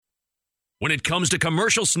When it comes to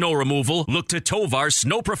commercial snow removal, look to Tovar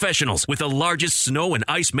Snow Professionals. With the largest snow and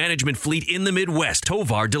ice management fleet in the Midwest,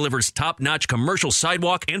 Tovar delivers top-notch commercial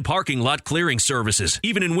sidewalk and parking lot clearing services,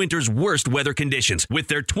 even in winter's worst weather conditions. With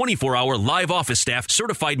their 24-hour live office staff,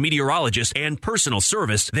 certified meteorologists, and personal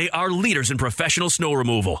service, they are leaders in professional snow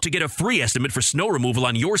removal. To get a free estimate for snow removal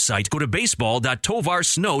on your site, go to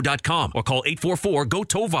baseball.tovarsnow.com or call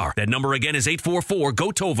 844-GO-TOVAR. That number again is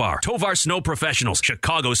 844-GO-TOVAR. Tovar Snow Professionals,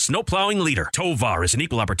 Chicago's snow plowing leader. Tovar is an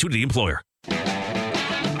equal opportunity employer. We're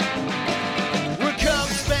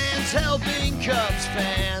Cubs fans helping Cubs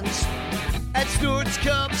fans at Stewart's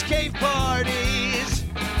Cubs Cave parties.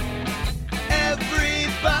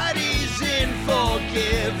 Everybody's in for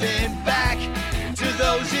giving back to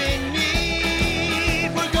those in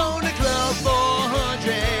need. We're going to Club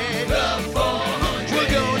 400. Club 400. We're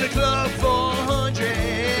going to Club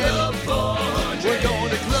 400. Club 400. We're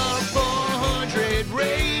going to Club 400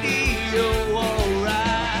 Radio, all right.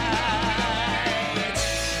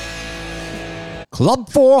 Club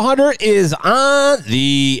 400 is on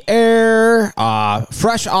the air.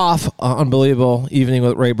 Fresh off unbelievable evening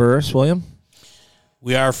with Ray Burris. William?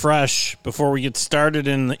 We are fresh. Before we get started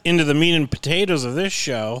into the meat and potatoes of this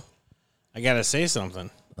show, I got to say something.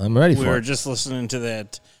 I'm ready for it. We were just listening to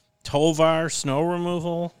that Tovar snow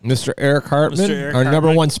removal. Mr. Eric Hartman, Mr. Eric our number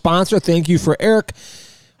Hartman. one sponsor. Thank you for Eric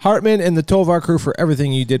Hartman and the Tovar crew for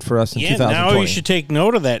everything you did for us in 2020. Now you should take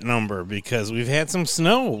note of that number because we've had some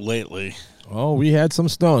snow lately. Oh, we had some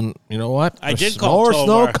snow. And you know what? I There's did call more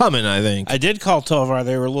snow Tovar. coming, I think. I did call Tovar.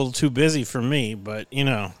 They were a little too busy for me, but,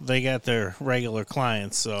 they got their regular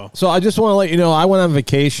clients, so. So I just want to let you know, I went on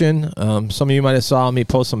vacation. Some of you might have saw me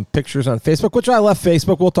post some pictures on Facebook, which I left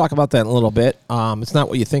Facebook. We'll talk about that in a little bit. It's not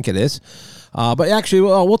what you think it is. But actually,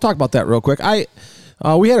 we'll talk about that real quick.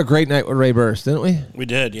 We had a great night with Ray Burris, didn't we? We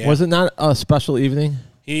did, yeah. Was it not a special evening?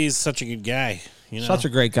 He's such a good guy. Such a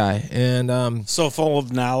great guy. And so full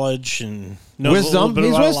of knowledge and knows wisdom. a little bit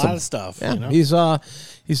He's about wisdom. a lot of stuff. Yeah,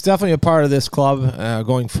 he's definitely a part of this club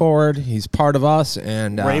going forward. He's part of us.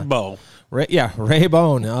 And Ray Bo. Ray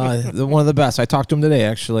Bone, one of the best. I talked to him today,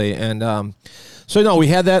 actually. And so, we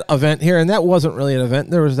had that event here, and that wasn't really an event.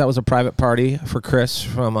 That was a private party for Chris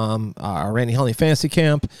from our Randy Helney Fantasy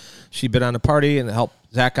Camp. She bid on the party and helped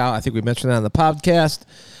Zach out. I think we mentioned that on the podcast.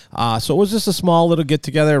 So it was just a small little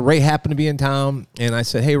get-together. Ray happened to be in town, and I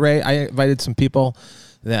said, hey, Ray, I invited some people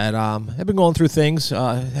that have been going through things,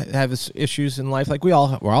 have issues in life. Like we're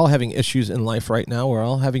all having issues in life right now. We're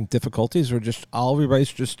all having difficulties.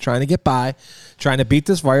 Everybody's just trying to get by, trying to beat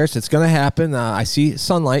this virus. It's going to happen. I see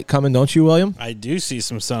sunlight coming, don't you, William? I do see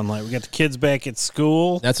some sunlight. We got the kids back at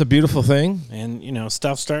school. That's a beautiful thing. And,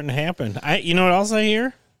 stuff's starting to happen. You know what else I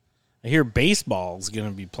hear? I hear baseball's going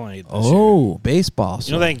to be played this year. Baseball.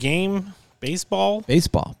 You know that game, baseball?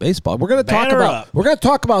 Baseball. We're going to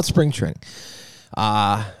talk about spring training.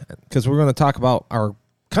 Because we're going to talk about our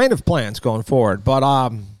kind of plans going forward. But,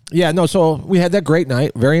 so we had that great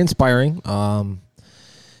night, very inspiring. So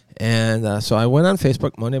I went on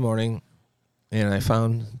Facebook Monday morning, and I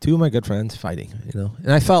found two of my good friends fighting,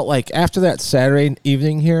 And I felt like after that Saturday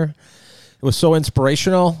evening here, it was so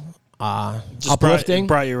inspirational, uplifting.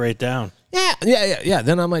 Brought you right down. Yeah.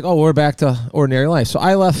 Then I'm like, we're back to ordinary life. So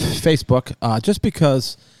I left Facebook just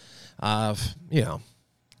because of,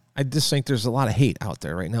 I just think there's a lot of hate out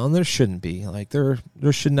there right now, and there shouldn't be. Like there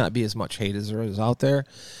should not be as much hate as there is out there.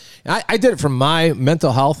 And I did it from my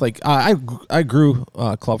mental health. Like I grew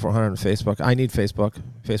Club 400 on Facebook. I need Facebook.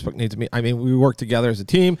 Facebook needs me. I mean, we work together as a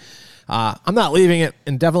team. I'm not leaving it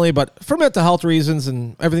indefinitely, but for mental health reasons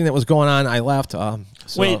and everything that was going on, I left.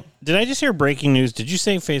 Wait, did I just hear breaking news? Did you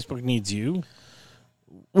say Facebook needs you?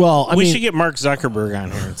 Well, we should get Mark Zuckerberg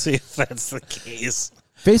on here and see if that's the case.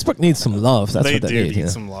 Facebook needs some love. That's they what they need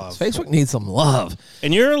some love. Facebook needs some love.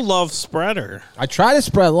 And you're a love spreader. I try to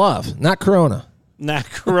spread love, not Corona. Not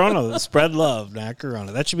Corona. Spread love, not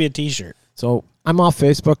Corona. That should be a T-shirt. So I'm off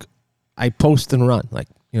Facebook. I post and run.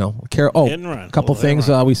 Carol. Hit and run. A couple things.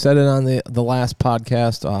 We said it on the last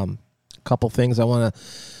podcast. A couple things I want to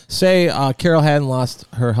say. Carol hadn't lost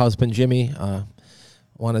her husband, Jimmy.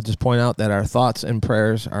 Want to just point out that our thoughts and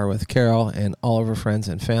prayers are with Carol and all of her friends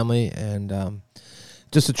and family. And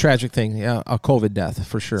just a tragic thing. Yeah, a COVID death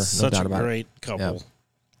for sure. Such no doubt a about great it. couple. Yeah.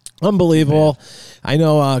 Unbelievable. I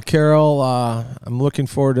know Carol, I'm looking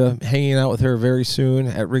forward to hanging out with her very soon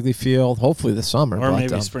at Wrigley Field, hopefully this summer. Or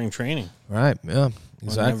maybe spring training. Right, yeah,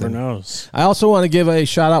 exactly. One never knows. I also want to give a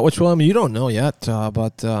shout-out, which, William, you don't know yet,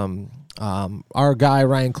 but our guy,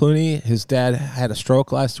 Ryan Clooney, his dad had a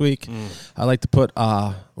stroke last week. I'd like to put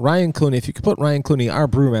Ryan Clooney, if you could put Ryan Clooney, our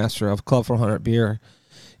brewmaster of Club 400 beer,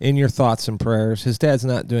 in your thoughts and prayers. His dad's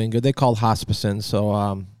not doing good. They called hospice in,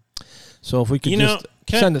 so if we could just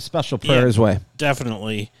send a special prayer his way.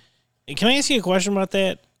 Definitely. Can I ask you a question about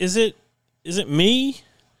that? Is it me,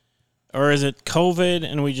 or is it COVID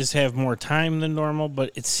and we just have more time than normal?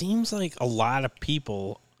 But it seems like a lot of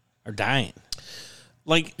people are dying.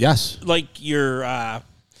 Like, yes, like your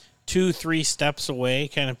 2-3 steps away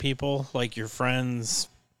kind of people, like your friend's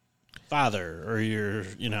father or your,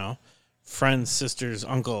 friend's sister's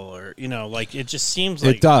uncle, or, like it just seems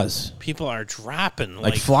like it does. People are dropping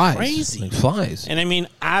like flies. Crazy. Like flies. And I mean,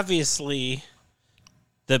 obviously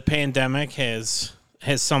the pandemic has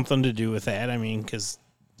something to do with that. I mean, because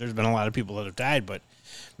there's been a lot of people that have died, but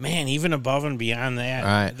man, even above and beyond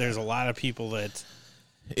that, there's a lot of people that.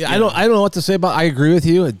 I don't know what to say about. I agree with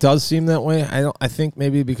you. It does seem that way. I think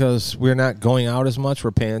maybe because we're not going out as much,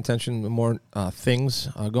 we're paying attention to more things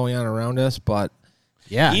going on around us. But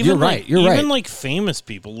yeah, you're right. You're right. Even like famous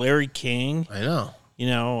people, Larry King. I know.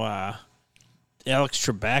 Alex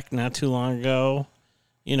Trebek not too long ago.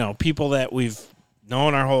 People that we've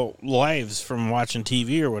known our whole lives from watching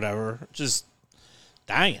TV or whatever, just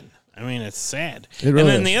dying. I mean, it's sad. It really and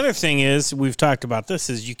then is. the other thing is, we've talked about this,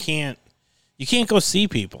 is you can't go see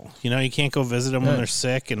people. You can't go visit them when they're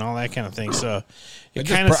sick and all that kind of thing. So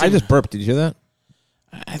it I just burped. Did you hear that?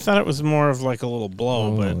 I thought it was more of like a little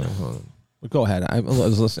blow, but go ahead. I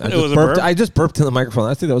was listening. It was a burp? I just burped in the microphone.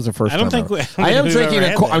 I think that was the first time. I don't ever. think I am we've drinking ever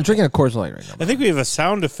had that. I'm drinking a Coors Light right now. I think we have a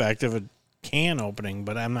sound effect of a can opening,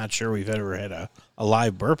 but I'm not sure we've ever had a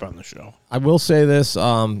live burp on the show. I will say this.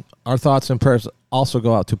 Our thoughts and prayers also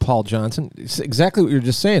go out to Paul Johnson. It's exactly what you're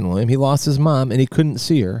just saying, William. He lost his mom, and he couldn't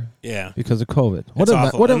see her because of COVID.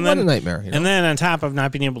 What a nightmare. And then on top of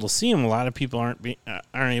not being able to see him, a lot of people aren't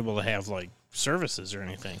able to have, like, services or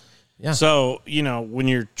anything. Yeah. So, when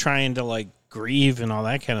you're trying to, like, grieve and all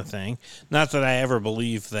that kind of thing, not that I ever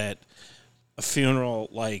believe that a funeral,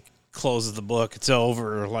 like, closes the book, it's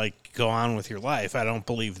over, like, go on with your life. I don't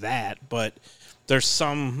believe that, but there's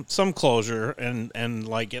some closure and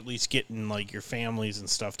like at least getting like your families and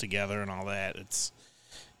stuff together and all that. It's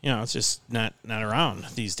it's just not around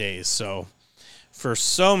these days. So for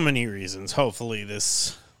so many reasons, hopefully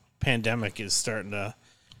this pandemic is starting to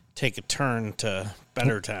take a turn to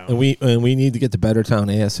better town. And we need to get to better town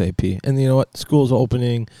ASAP. And you know what? School's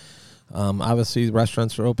opening. Obviously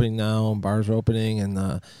restaurants are opening now, bars are opening,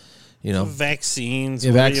 and vaccines.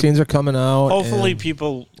 Yeah, vaccines are coming out. Hopefully,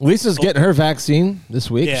 people. Lisa's getting her vaccine this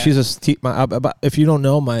week. Yeah. She's if you don't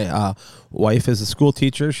know, my wife is a school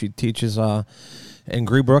teacher. She teaches in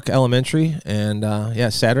Greebrook Elementary, and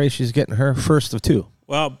Saturday she's getting her first of 2.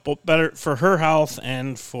 Well, better for her health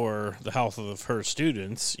and for the health of her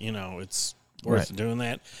students. It's worth doing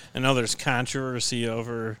that. I know there's controversy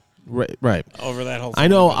over. Right. Over that whole thing. I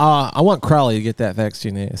know. I want Crowley to get that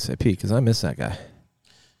vaccine ASAP because I miss that guy.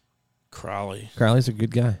 Crowley's a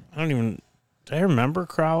good guy. Do I remember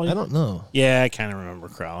Crowley? I don't know. Yeah, I kind of remember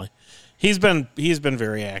Crowley. He's been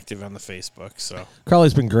very active on the Facebook. So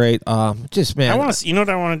Crowley's been great. Just man, I want to. You know what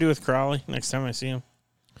I want to do with Crowley next time I see him?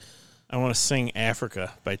 I want to sing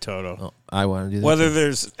 "Africa" by Toto. Oh, I want to do that. Whether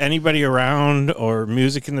there's anybody around or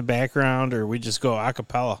music in the background, or we just go a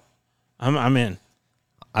cappella, I'm in.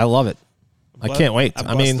 I love it. I can't wait.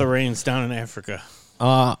 I bless the rains down in Africa.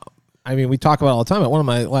 We talk about it all the time. One of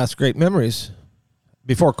my last great memories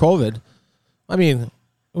before COVID. It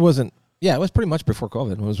wasn't. Yeah, it was pretty much before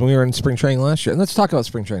COVID. It was when we were in spring training last year. And let's talk about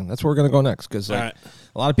spring training. That's where we're going to go next because a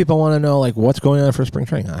lot of people want to know what's going on for spring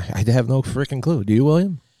training. I have no freaking clue. Do you,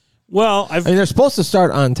 William? Well, they're supposed to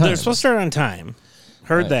start on time. They're supposed to start on time.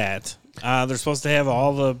 Heard that. They're supposed to have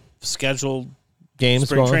all the scheduled games,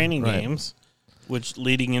 spring training games, which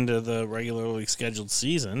leading into the regularly scheduled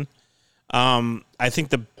season. I think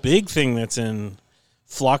the big thing that's in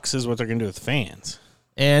flux is what they're going to do with fans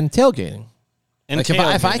and tailgating. And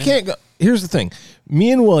if I can't go, here's the thing: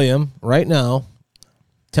 me and William right now,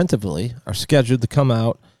 tentatively, are scheduled to come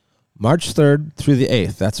out March 3rd through the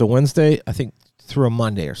 8th. That's a Wednesday, I think, through a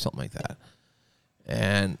Monday or something like that.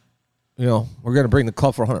 And we're going to bring the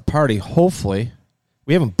Club 400 party. Hopefully,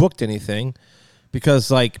 we haven't booked anything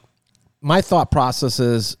because my thought process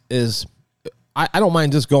is. I don't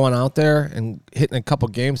mind just going out there and hitting a couple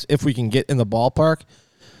games if we can get in the ballpark.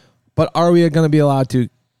 But are we going to be allowed to,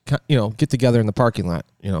 get together in the parking lot?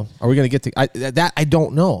 Are we going to get to that? I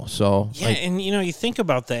don't know. So yeah, and you think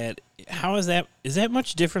about that. How is that? Is that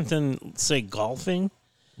much different than say golfing?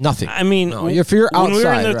 Nothing. I mean, no, if you're outside, when we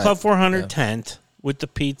were in the Club 400 tent with the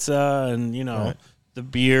pizza and the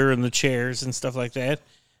beer and the chairs and stuff like that,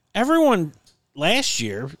 everyone last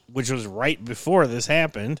year, which was right before this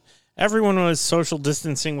happened, everyone was social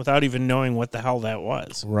distancing without even knowing what the hell that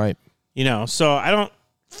was. Right. You know, so I don't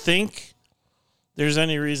think there's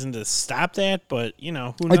any reason to stop that, but, you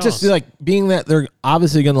know, who knows? I just like being that they're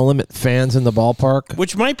obviously going to limit fans in the ballpark.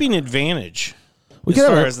 Which might be an advantage We as could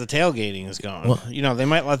far have a- as the tailgating is going. Well- you know, they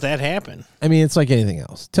might let that happen. I mean, it's like anything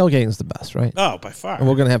else. Tailgating is the best, right? Oh, by far. And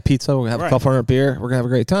we're going to have pizza. We're going to have Right. a couple hundred beer. We're going to have a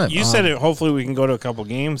great time. You said it. Hopefully, we can go to a couple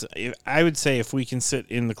games. I would say if we can sit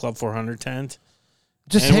in the Club 400 tent,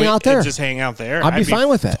 Just and hang out there. Just hang out there. I'd be fine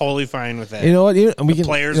with that. Totally fine with that. You know what? We can.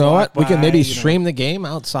 players You know walk what? We can by, maybe you know. stream the game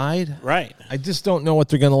outside. Right. I just don't know what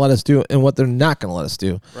they're going to let us do and what they're not going to let us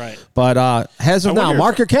do. Right. But as of I now, wonder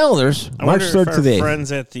mark if- your calendars. I March wonder if 3rd our to the 8th.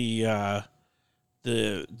 friends at the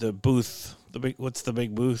booth, what's the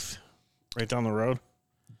big booth right down the road?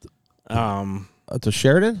 To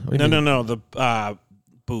Sheridan? What do you mean? No, the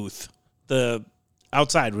booth, the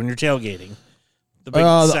outside when you're tailgating, the big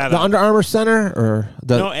The setup. Under Armour Center or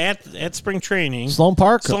the No, at spring training. Sloan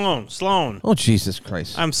Park? Sloan. Oh, Jesus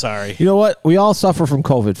Christ. I'm sorry. You know what? We all suffer from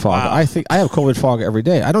COVID fog. Wow. I think I have COVID fog every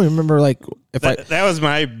day. I don't even remember if That was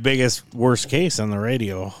my biggest worst case on the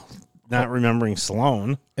radio. Not remembering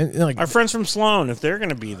Sloan. Our friends from Sloan, if they're going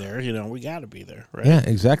to be there, you know, we got to be there, right? Yeah,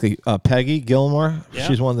 exactly. Peggy Gilmore, Yeah.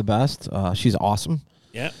 she's one of the best. She's awesome.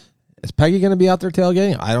 Yeah. Is Peggy going to be out there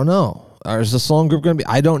tailgating? I don't know. Or is the Sloan group going to be?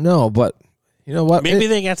 I don't know. But you know what? Maybe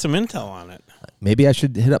they got some intel on it. Maybe I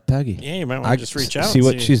should hit up Peggy. Yeah, you might want to just reach out. See and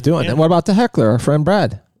what she's doing. Yeah. And what about the heckler, our friend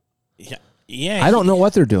Brad? Yeah. I don't know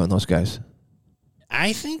what they're doing, those guys.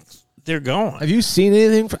 I think they're going. Have you seen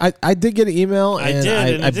anything? I did get an email. I and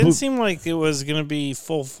did, and it didn't boot- seem like it was going to be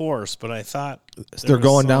full force, but I thought They're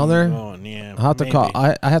going down there? Yeah, I'll have to call.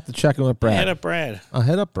 I have to check in with Brad. Head up Brad. I'll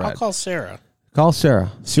hit up Brad. I'll call Sarah. Call Sarah.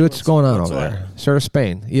 See what's going on what's over what? there. Sarah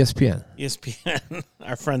Spain, ESPN. ESPN,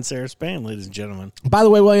 our friend Sarah Spain, ladies and gentlemen. By the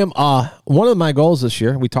way, William, one of my goals this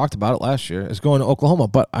year, we talked about it last year, is going to Oklahoma.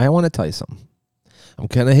 But I want to tell you something. I'm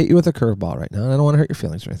going to hit you with a curveball right now, and I don't want to hurt your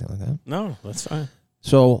feelings or anything like that. No, that's fine.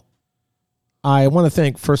 So I want to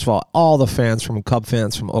thank, first of all the fans Cub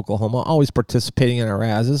fans from Oklahoma, always participating in our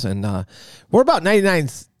Razzes. And we're about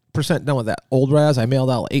 99% done with that old Razz. I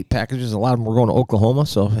mailed out 8 packages. A lot of them were going to Oklahoma.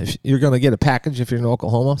 So if you're going to get a package if you're in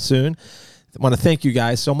Oklahoma soon, I want to thank you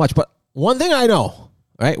guys so much. But one thing I know,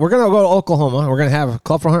 right, we're going to go to Oklahoma. We're going to have a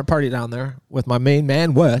Club 400 party down there with my main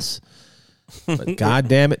man, Wes. But God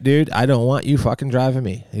damn it, dude, I don't want you fucking driving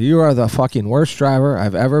me. You are the fucking worst driver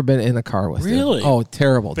I've ever been in a car with. dude. Really? Oh,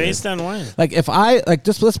 terrible. Based dude. on when? Like if I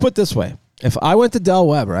just let's put it this way. If I went to Del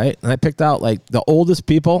Webb, right, and I picked out like the oldest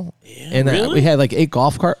people, and really? we had like 8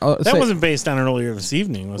 golf carts. That wasn't based on earlier this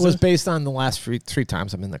evening, was It was it? based on the last three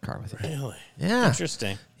times I'm in the car with you. Really? Yeah,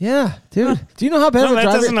 Interesting. yeah, dude. Do you know how bad No, of a that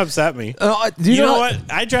driver? doesn't upset me. Do You know what?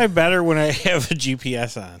 I drive better when I have a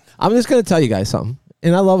GPS on. I'm just gonna tell you guys something,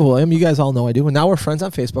 and I love William. You guys all know I do, and now we're friends on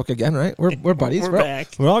Facebook again, right? We're buddies. We're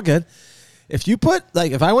back. We're all good. If you put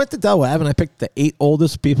if I went to Del Webb and I picked the 8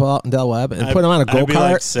 oldest people out in Del Webb and put them on a go I'd be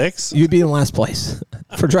like kart, 6. you'd be in last place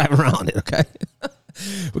for driving around it. Okay.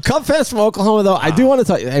 But Cub fans from Oklahoma, though, I do want to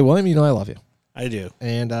tell you, hey William, you know I love you, I do.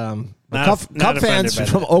 and Not Cub offended fans by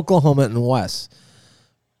from that. Oklahoma and West.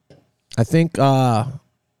 I think our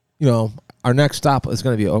next stop is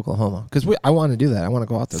going to be Oklahoma because I want to do that. I want to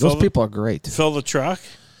go out there. Those people are great. Fill the truck.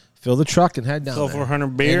 Fill the truck and head down Fill there. 400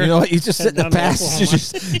 And beer. you know what? You just sit in the Head down to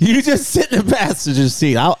passenger. You just sit in the passenger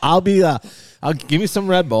seat. I'll be. I'll give me some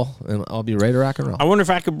Red Bull and I'll be ready to rock and roll. I wonder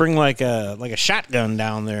if I could bring like a shotgun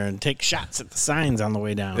down there and take shots at the signs on the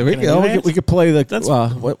way down. There we Can I go. do that? We could play the That's-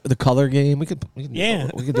 the color game. We could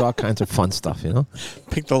Yeah. we could do all kinds of fun stuff. You know.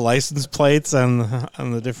 Pick the license plates on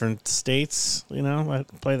the different states. You know,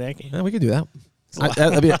 play that game. Yeah, we could do that.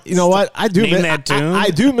 You know what? I do. Name Miss, that tune. I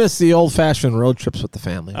do miss the old fashioned road trips with the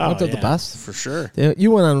family. Oh, Weren't they yeah, the best? for sure. Yeah,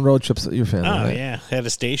 you went on road trips with your family. Oh right? yeah, had a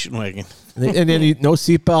station wagon, And then no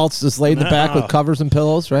seatbelts, just laid in the back with No. covers and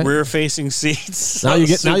pillows, right? rear facing seats. Now you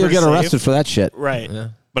get Super arrested safe. for that shit. Right. Yeah.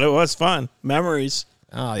 But it was fun. Memories.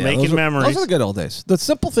 Oh yeah, Making those memories. Those are the good old days. The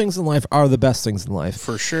simple things in life are the best things in life.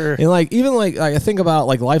 For sure. And I think about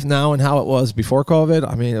life now and how it was before COVID.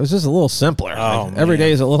 I mean, it was just a little simpler. Oh, Every man.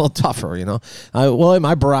 day is a little tougher, you know. William,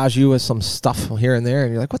 I barrage you with some stuff here and there,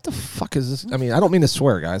 and you're like, "What the fuck is this?" I mean, I don't mean to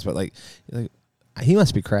swear, guys, but he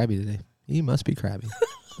must be crabby today. He must be crabby.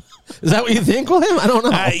 Is that what you think, William? I don't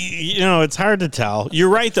know. It's hard to tell. You're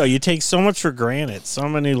right, though. You take so much for granted. So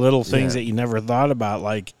many little things Yeah. that you never thought about.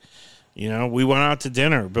 Like, we went out to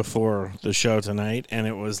dinner before the show tonight, and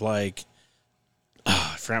it was like,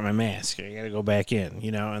 I forgot my mask. I got to go back in,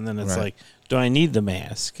 And then it's Right. like, do I need the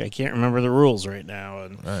mask? I can't remember the rules right now.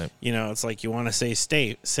 And, Right. it's like you want to stay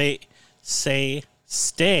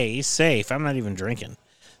safe. I'm not even drinking.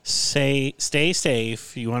 stay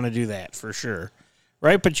safe. You want to do that for sure,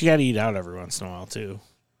 right? But you got to eat out every once in a while too.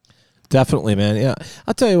 Definitely, man. Yeah,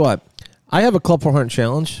 I'll tell you what. I have a Club 400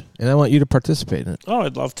 challenge, and I want you to participate in it. Oh,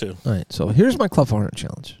 I'd love to. All right, so here's my Club 400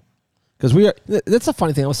 challenge. Because that's a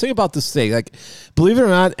funny thing. I was thinking about this today. Like, believe it or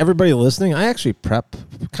not, everybody listening, I actually prep.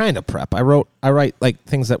 I write like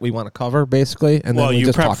things that we want to cover, basically, and then we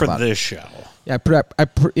just talk about it. Well, you prep for this show. Yeah, I prep a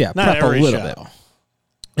little bit.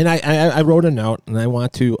 And I wrote a note, and I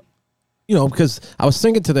want to, because I was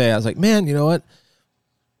thinking today, I was like, man, you know what?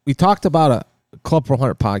 We talked about a Club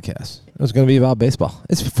 400 podcast. It was going to be about baseball.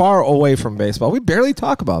 It's far away from baseball. We barely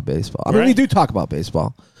talk about baseball. I mean, we do talk about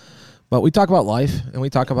baseball, but we talk about life, and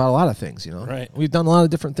we talk about a lot of things, Right. We've done a lot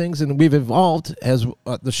of different things, and we've evolved as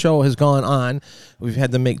the show has gone on. We've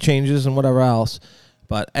had to make changes and whatever else.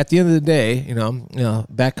 But at the end of the day,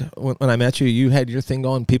 back when I met you, you had your thing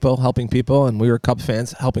going, helping people, and we were Cub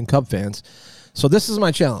fans helping Cub fans. So this is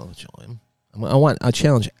my challenge, William. I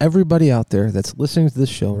challenge everybody out there that's listening to this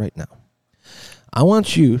show right now. I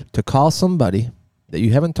want you to call somebody that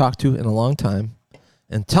you haven't talked to in a long time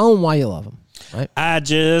and tell them why you love them, right? I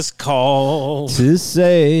just called to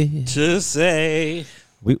say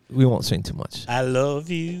we won't sing too much. I love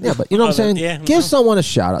you. Yeah, but you know what I'm saying? Yeah, Give someone a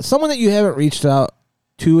shout out. Someone that you haven't reached out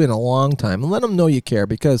to in a long time, and let them know you care,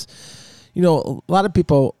 because a lot of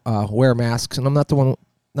people wear masks, and I'm not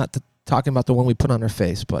talking about the one we put on our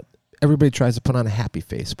face, but everybody tries to put on a happy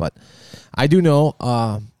face. But I do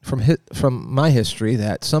know from my history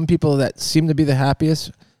that some people that seem to be the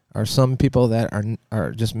happiest are some people that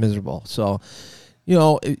are just miserable. So,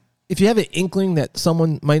 if you have an inkling that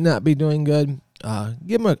someone might not be doing good,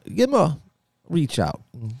 give them a reach out.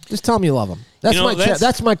 Just tell them you love them.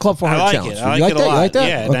 That's my Club 400 challenge. I like it a lot. You like that?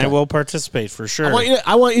 Yeah, okay. and I will participate for sure.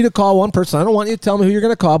 I want you to call one person. I don't want you to tell me who you're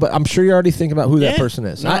going to call, but I'm sure you're already thinking about who that person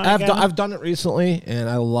is. No, I've done it recently, and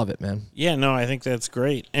I love it, man. Yeah, no, I think that's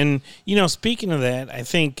great. And, speaking of that, I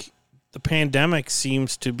think the pandemic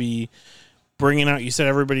seems to be bringing out, you said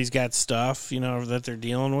everybody's got stuff, that they're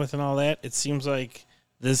dealing with and all that. It seems like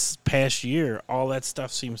this past year, all that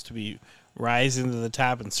stuff seems to be rising to the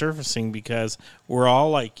top and surfacing because we're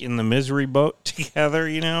all like in the misery boat together,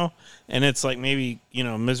 and it's like maybe,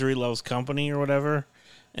 misery loves company or whatever.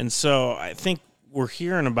 And so I think we're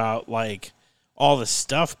hearing about like all the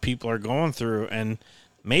stuff people are going through, and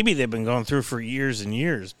maybe they've been going through for years and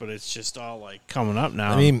years, but it's just all like coming up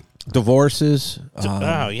now. I mean, divorces.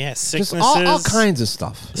 Sicknesses. Just all kinds of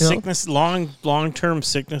stuff. Sickness, long-term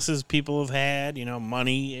sicknesses people have had,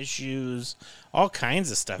 money issues, all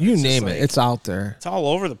kinds of stuff. You name it. It's out there. It's all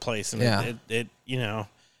over the place. And it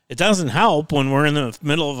it doesn't help when we're in the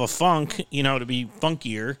middle of a funk, to be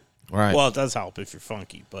funkier. Right. Well, it does help if you're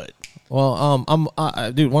funky, but. Well,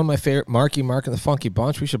 dude, one of my favorite, Mark and the Funky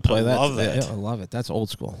Bunch. We should play that. I love that. Yeah, I love it. That's old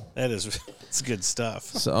school. It's good stuff.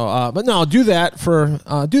 So, but no, do that.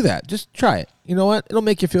 Just try it. You know what? It'll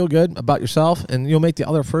make you feel good about yourself, and you'll make the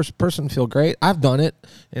other first person feel great. I've done it,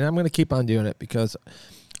 and I'm going to keep on doing it because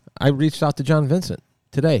I reached out to John Vincent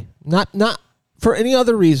today. Not for any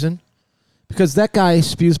other reason, because that guy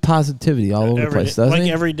spews positivity all over the place, doesn't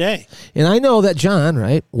he? Every day. And I know that John,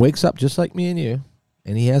 right, wakes up just like me and you,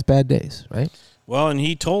 and he has bad days, right? Well, and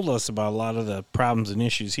he told us about a lot of the problems and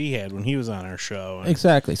issues he had when he was on our show.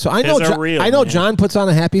 Exactly. So I know John puts on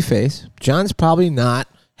a happy face. John's probably not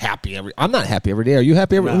happy I'm not happy every day. Are you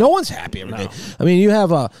happy every day? No one's happy every day. I mean, you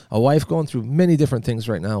have a wife going through many different things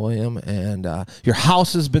right now, William, and your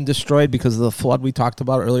house has been destroyed because of the flood we talked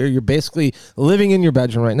about earlier. You're basically living in your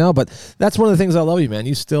bedroom right now, but that's one of the things I love you, man.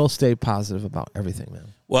 You still stay positive about everything, man.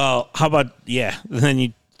 Well, how about, then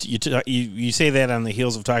you say that on the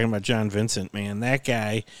heels of talking about John Vincent, man. That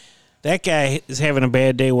guy is having a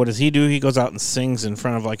bad day. What does he do? He goes out and sings in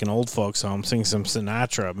front of like an old folks home, sings some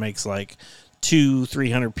Sinatra, makes like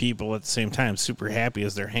 200-300 people at the same time super happy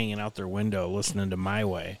as they're hanging out their window listening to My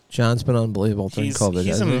Way. John's been unbelievable during COVID.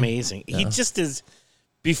 He's amazing. Yeah. He just is.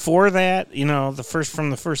 Before that, from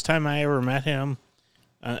the first time I ever met him,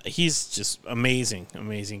 he's just amazing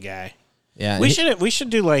guy. Yeah, we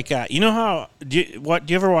should do like do you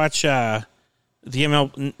ever watch the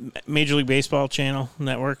Major League Baseball channel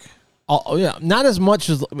network? Oh yeah, not as much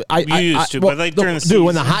as I used to, but like during the season.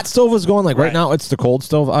 When the hot stove was going, like right now, it's the cold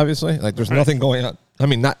stove. Obviously, like there's nothing going on. I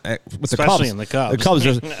mean, not with especially the Cubs. The Cubs.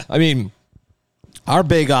 I mean, our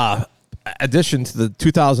big addition to the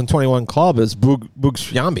 2021 club is Boog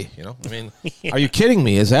Sciambi. I mean, Are you kidding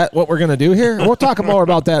me? Is that what we're gonna do here? We'll talk more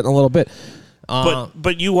about that in a little bit.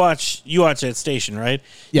 But you watch that station, right?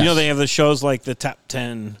 Yes. They have the shows like the top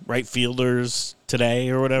 10 right fielders today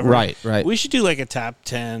or whatever. Right. We should do like a top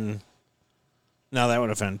 10 No, that would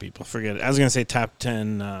offend people. Forget it. I was going to say top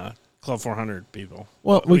 10 Club 400 people.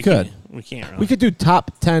 Well, But we could. We can't really. We could do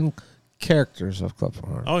top 10 characters of Club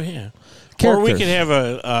 400. Oh, yeah. Characters. Or we could have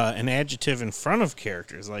an adjective in front of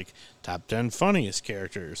characters, like top 10 funniest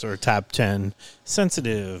characters or top 10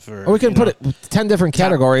 sensitive. Or we can put it 10 different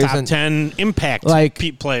categories. Top and 10 impact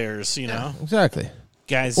players, Exactly.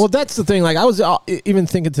 Guys. Well, that's the thing. Like, I was even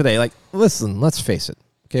thinking today, like, listen, let's face it.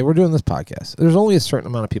 Okay, we're doing this podcast. There's only a certain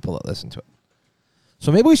amount of people that listen to it.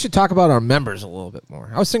 So maybe we should talk about our members a little bit more.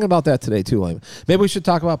 I was thinking about that today, too, William. Maybe we should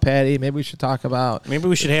talk about Patty. Maybe we should talk about... Maybe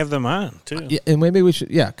we should have them on, too. Yeah, and maybe we should...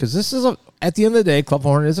 Yeah, because this is, at the end of the day, Club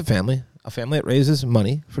 400 is a family that raises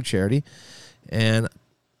money for charity. And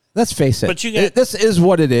let's face it, But you got, this is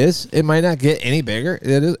what it is. It might not get any bigger.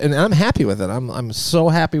 It is, and I'm happy with it. I'm so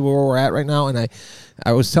happy where we're at right now. And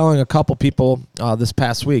I was telling a couple people this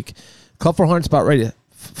past week, Club 400 is about ready to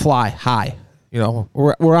fly high. You know,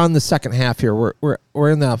 we're on the second half here. We're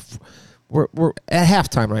in the we're at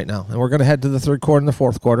halftime right now, and we're going to head to the third quarter and the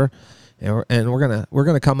fourth quarter, and we're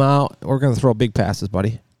gonna come out. We're gonna throw big passes,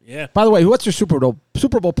 buddy. Yeah. By the way, what's your Super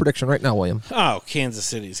Bowl prediction right now, William? Oh, Kansas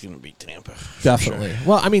City's going to beat Tampa. Definitely. Sure.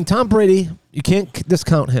 Well, I mean, Tom Brady, you can't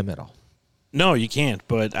discount him at all. No, you can't.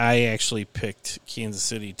 But I actually picked Kansas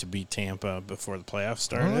City to beat Tampa before the playoffs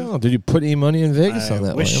started. Oh, did you put any money in Vegas on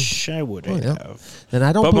that, I wish I would have. Yeah. Then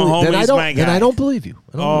I don't. But believe, then, Mahomes I is don't my then guy. I don't believe you.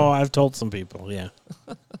 I don't Oh, believe I've told some people. Yeah.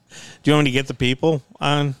 Do you want me to get the people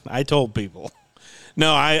on? I told people.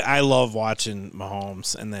 No, I love watching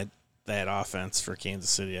Mahomes and that offense for Kansas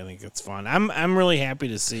City. I think it's fun. I'm really happy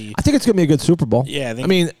to see. I think it's going to be a good Super Bowl. Yeah, I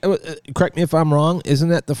mean, correct me if I'm wrong. Isn't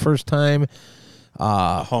that the first time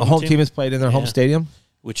a home team has played in their home stadium?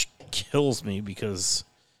 Which kills me because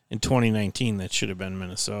in 2019 that should have been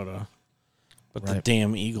Minnesota, but the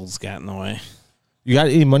damn Eagles got in the way. You got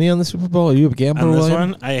any money on the Super Bowl? Are you a gambler, On this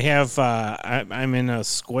William? one, I have. I'm in a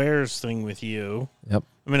squares thing with you. Yep.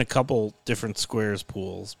 I'm in a couple different squares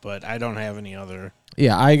pools, but I don't have any other.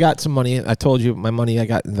 Yeah, I got some money. I told you my money I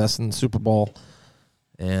got invested in the Super Bowl,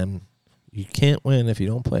 and you can't win if you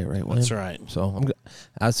don't play it right, William. That's right. So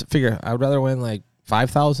I figure I would rather win like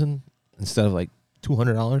 $5,000 instead of like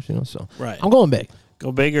 $200. You know, so Right. I'm going big.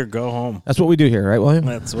 Go big or go home. That's what we do here, right, William?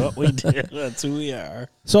 That's what we do. That's who we are.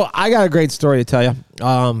 So I got a great story to tell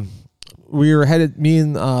you. We were headed, me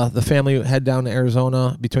and the family head down to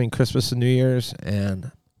Arizona between Christmas and New Year's, and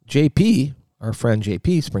JP, our friend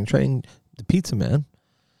JP, Spring Training, the pizza man,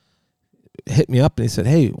 hit me up and he said,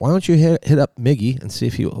 "Hey, why don't you hit up Miggy and see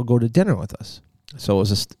if he'll go to dinner with us?" So it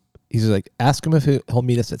was he's like, ask him if he'll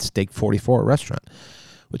meet us at Steak 44 restaurant,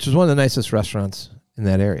 which is one of the nicest restaurants in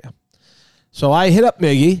that area. So I hit up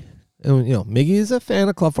Miggy, and you know, Miggy is a fan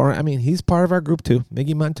of Club 400. I mean, he's part of our group too,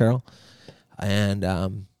 Miggy Montero, and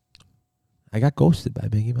I got ghosted by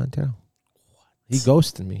Miggy Montero. What? He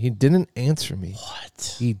ghosted me. He didn't answer me.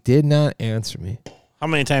 What? He did not answer me. How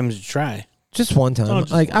many times did you try? Just one time. Oh,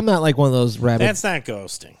 just like I'm not like one of those rabbit. That's not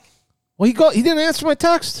ghosting. Well, he didn't answer my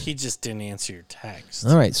text. He just didn't answer your text.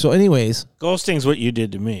 All right. So, anyways, Ghosting's what you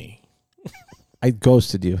did to me. I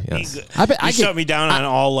ghosted you. Yes, You shut me down on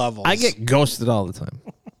all levels. I get ghosted all the time.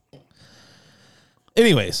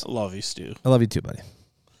 Anyways, I love you, Stu. I love you too, buddy.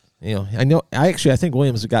 You know. I think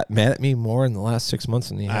Williams got mad at me more in the last 6 months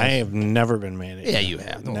than he has. I have never been mad at you. Yeah, you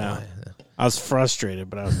have. Don't No. lie. I was frustrated,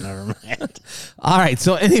 but I was never mad. All right.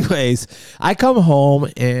 So, anyways, I come home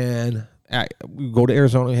and we go to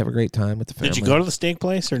Arizona. We have a great time with the family. Did you go to the steak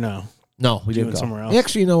place or no? No, we You didn't went go. somewhere else?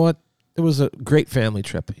 Actually, you know what? It was a great family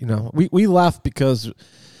trip. You know, we left because,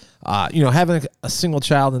 having a single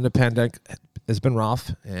child in the pandemic has been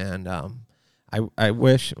rough, and I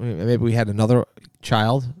wish maybe we had another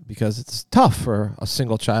child because it's tough for a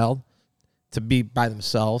single child to be by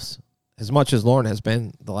themselves as much as Lauren has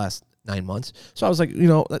been the last 9 months. So I was like,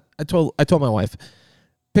 I told my wife,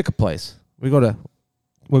 pick a place. We can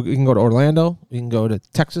go to Orlando, we can go to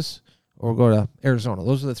Texas, or we'll go to Arizona.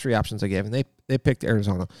 Those are the three options I gave, and they picked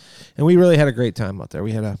Arizona. And we really had a great time out there.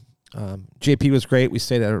 We had JP was great. We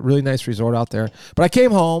stayed at a really nice resort out there. But I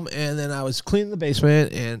came home, and then I was cleaning the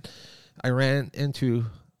basement, and I ran into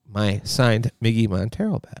my signed Miggy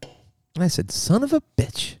Montero bat. And I said, son of a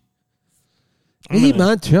bitch. Miggy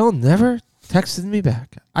Montero never texted me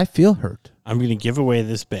back. I feel hurt. I'm going to give away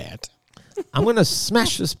this bat. I'm going to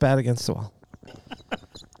smash this bat against the wall.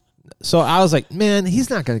 So I was like, man, he's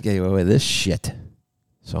not going to get away with this shit.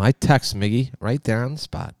 So I text Miggy right there on the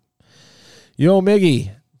spot. Yo,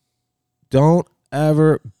 Miggy, don't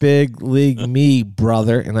ever big league me,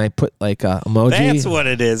 brother? And I put like a emoji. That's what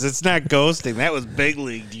it is. It's not ghosting. That was big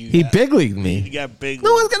league. He big leagued me. You got big.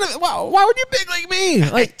 No one's gonna. Why would you big league me?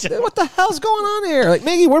 Like, what the hell's going on here? Like,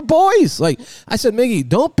 Miggy, we're boys. Like, I said, Miggy,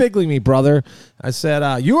 don't big league me, brother. I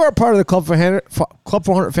said, you are part of the Club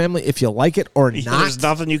 400 family if you like it or not. There's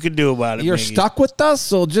nothing you can do about it. You're Miggy. stuck with us,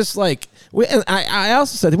 so just like and I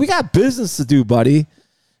also said we got business to do, buddy.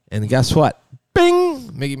 And guess what? Bing,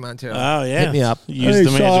 Miggy Montero. Oh yeah, hit me up. Use Hey,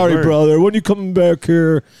 the magic sorry, word. brother. When you coming back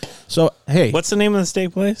here? So hey, What's the name of the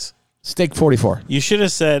steak place? Steak 44. You should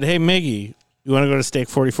have said, "Hey, Miggy, you want to go to Steak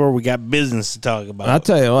 44? We got business to talk about." I'll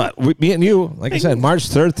tell you what. Me and you, like I said, March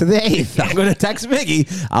 3rd to the 8th. I'm going to text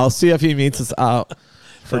Miggy. I'll see if he meets us out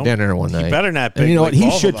for dinner one night. He better not. And you know what? He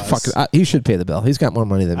both should of us. he should pay the bill. He's got more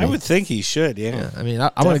money than me. I would think he should. Yeah. Yeah, I mean,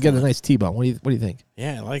 I want to get a nice T-bone. What do you think?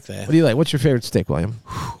 Yeah, I like that. What do you like? What's your favorite steak, William?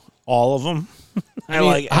 All of them. I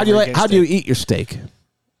like. How do you eat your steak?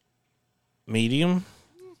 Medium?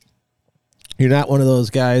 You're not one of those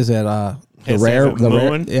guys that the Has rare, to have a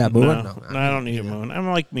moon? yeah, moon. No, I don't need a moon. I'm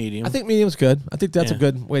like medium. I think medium's good. I think that's a Yeah.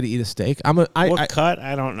 good way to eat a steak. I'm what cut?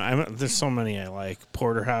 I don't know. There's so many I like.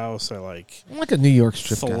 Porterhouse. I like like a New York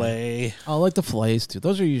strip guy. filet. I like the fillets too.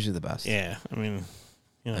 Those are usually the best. Yeah, I mean,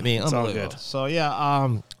 it's it's all good. So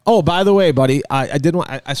yeah. Oh, by the way, buddy, I did want.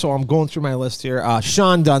 So I'm going through my list here.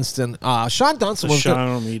 Sean Dunston. Sean Dunston was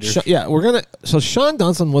Sean meter. we're gonna. So Sean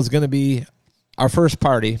Dunston was gonna be our first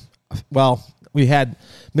party. Well, we had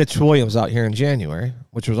Mitch Williams out here in January,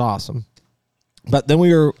 which was awesome. But then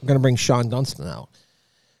we were gonna bring Sean Dunston out.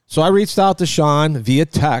 So I reached out to Sean via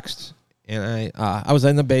text, and I was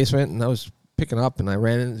in the basement and I was picking up, and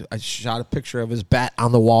I shot a picture of his bat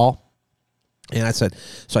on the wall. And I said,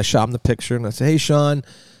 so I shot him the picture, and I said, hey, Sean,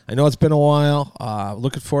 I know it's been a while.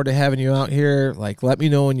 Looking forward to having you out here. Like, let me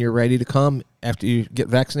know when you're ready to come after you get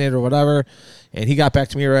vaccinated or whatever. And he got back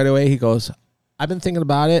to me right away. He goes, I've been thinking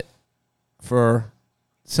about it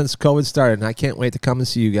since COVID started, and I can't wait to come and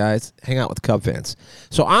see you guys, hang out with Cub fans.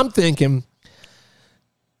 So I'm thinking,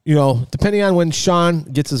 depending on when Sean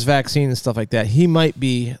gets his vaccine and stuff like that, he might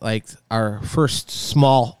be like our first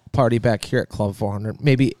small party back here at Club 400,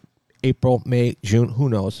 maybe April, May, June, who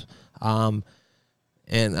knows? And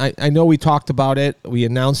I know we talked about it. We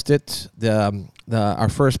announced it. Our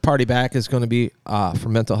first party back is going to be for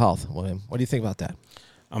mental health. William, what do you think about that?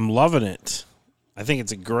 I'm loving it. I think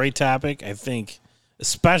it's a great topic. I think,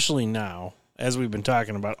 especially now, as we've been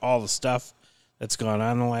talking about all the stuff that's gone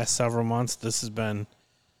on in the last several months, this has been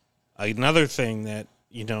another thing that,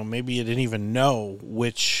 maybe you didn't even know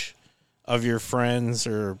which of your friends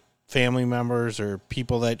or family members or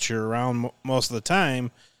people that you're around most of the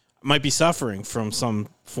time might be suffering from some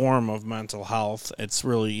form of mental health. It's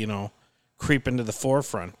really, creeping to the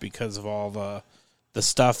forefront because of all the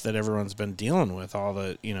stuff that everyone's been dealing with, all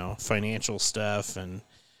the, financial stuff and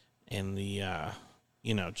the,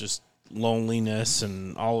 just loneliness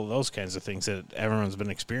and all of those kinds of things that everyone's been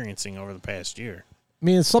experiencing over the past year. I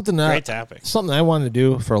mean, it's something Great topic. Something I wanted to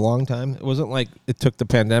do for a long time. It wasn't like it took the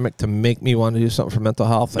pandemic to make me want to do something for mental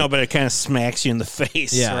health. No, but it kind of smacks you in the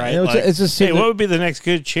face, Yeah, right? it just hey, seemed what would be the next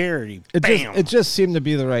good charity? Bam! It just seemed to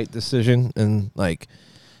be the right decision, and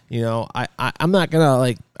I'm not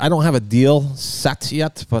gonna I don't have a deal set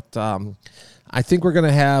yet, but I think we're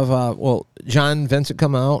gonna have John Vincent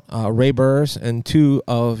come out, Ray Burrs, and two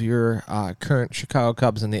of your current Chicago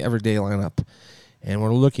Cubs in the everyday lineup. And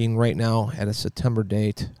we're looking right now at a September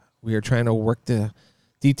date. We are trying to work the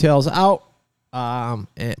details out,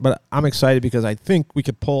 but I'm excited because I think we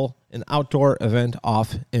could pull an outdoor event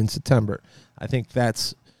off in September. I think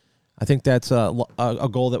that's a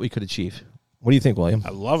goal that we could achieve. What do you think, William?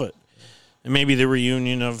 I love it. And maybe the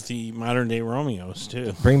reunion of the modern day Romeos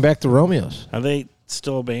too. Bring back the Romeos. Are they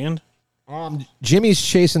still a band? Jimmy's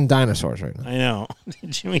chasing dinosaurs right now. I know.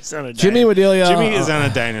 Jimmy's on a Jimmy Wadelia. Jimmy is on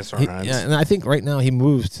a dinosaur hunt. Yeah, and I think right now he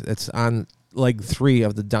moved. It's on leg 3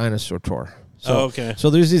 of the dinosaur tour. So, okay.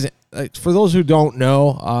 So there's these. For those who don't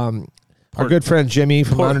know, our good friend Jimmy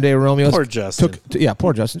from Modern Day Romeos. Poor Justin.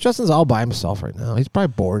 Poor Justin. Justin's all by himself right now. He's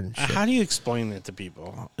probably bored and shit. How do you explain that to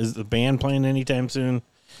people? Is the band playing anytime soon?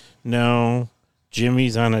 No.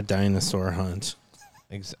 Jimmy's on a dinosaur hunt.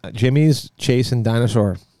 Jimmy's chasing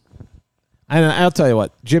dinosaur. And I'll tell you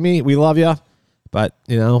what, Jimmy, we love you, but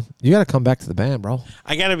you got to come back to the band, bro.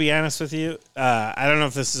 I got to be honest with you. I don't know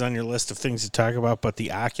if this is on your list of things to talk about, but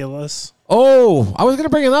the Oculus. Oh, I was going to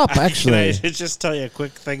bring it up, actually. Can I just tell you a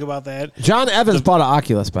quick thing about that? John Evans bought an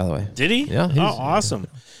Oculus, by the way. Did he? Yeah. Oh, awesome.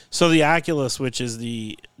 So the Oculus, which is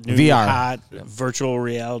the new VR. hot virtual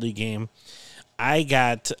reality game, I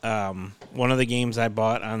got one of the games I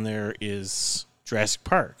bought on there is Jurassic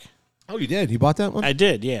Park. Oh, you did? You bought that one? I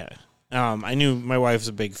did, yeah. I knew my wife's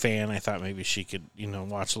a big fan. I thought maybe she could,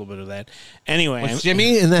 watch a little bit of that. Anyway, Was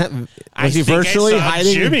Jimmy in that? Was I he think virtually I saw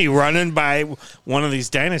hiding? Jimmy running by one of these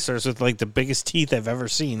dinosaurs with like the biggest teeth I've ever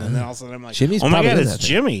seen, and then all of a sudden I'm like, Jimmy's "Oh my probably god, in it's that thing.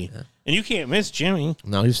 Jimmy!" And you can't miss Jimmy.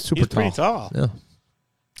 No, he's super He's tall. pretty tall. Yeah,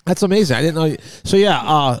 that's amazing. I didn't know. So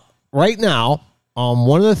yeah, right now,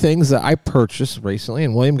 one of the things that I purchased recently,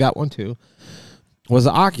 and William got one too, was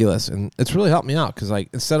the Oculus, and it's really helped me out because like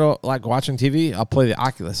instead of like watching TV, I'll play the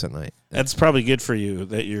Oculus at night. That's probably good for you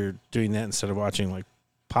that you're doing that instead of watching like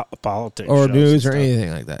politics Or shows news and or stuff.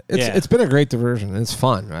 anything like that. It's been a great diversion and it's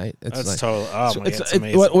fun, right? It's That's like, totally. Oh my god, it's it-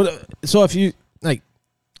 amazing. so if you like,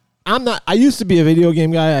 I used to be a video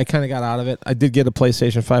game guy. I kind of got out of it. I did get a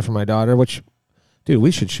PlayStation 5 for my daughter, which, dude,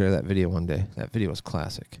 we should share that video one day. That video was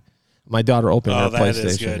classic. My daughter opened her Oh, that PlayStation.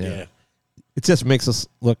 is good. Yeah. It just makes us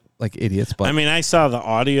look like idiots. But I mean, I saw the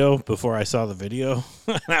audio before I saw the video,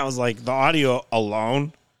 and I was like, the audio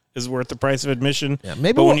alone is worth the price of admission. Yeah,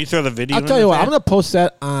 maybe but when we'll- you throw the video, I'll tell in you with what. I'm that, gonna post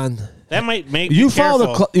that on. that might make You be follow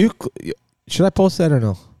careful. the. Should I post that or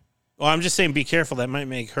no? Well, I'm just saying, be careful. That might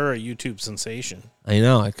make her a YouTube sensation. I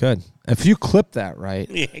know I could. If you clip that right,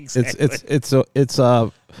 Yeah, exactly. it's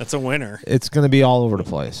That's a winner. it's going to be all over the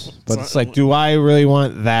place. But So- it's like, do I really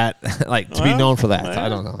want that, like, to be Well, known for that? well, I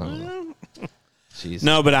don't know. Jeez.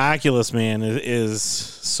 No, but Oculus, man, is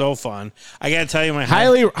so fun. I got to tell you,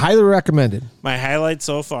 Highly recommended. my highlight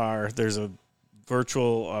so far. There's a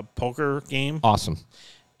virtual poker game, Awesome.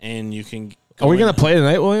 and you can. Are we in- going to play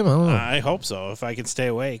tonight, William? I don't know. I hope so. If I can stay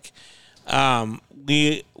awake,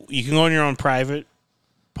 you can go in your own private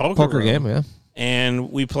poker room. game, yeah.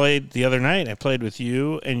 And we played the other night. I played with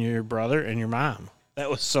you and your brother and your mom. That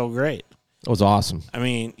was so great. It was awesome. I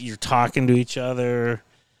mean, you're talking to each other.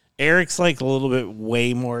 Eric's like a little bit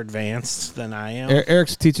way more advanced than I am.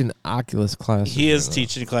 Eric's teaching Oculus classes. He is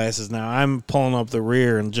teaching classes now. I'm pulling up the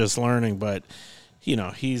rear and just learning, but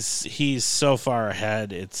he's so far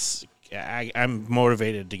ahead. I'm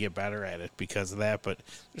motivated to get better at it because of that. But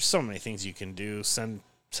there's so many things you can do. Send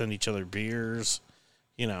each other beers.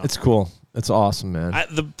 It's cool. It's awesome, man.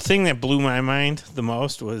 The thing that blew my mind the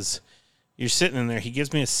most was you're sitting in there. He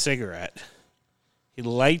gives me a cigarette. He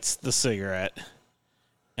lights the cigarette,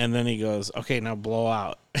 and then he goes, "Okay, now blow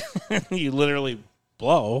out." You literally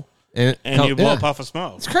blow, and you blow a puff of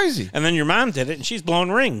smoke. It's crazy. And then your mom did it, and she's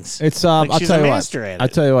blowing rings. It's Like I'll she's tell a you master what. at I'll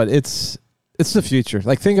it. tell you what. It's the future.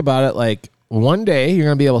 Like, think about it. Like, one day you're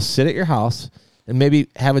gonna be able to sit at your house and maybe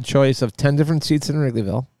have a choice of 10 different seats in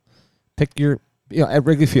Wrigleyville. Pick your at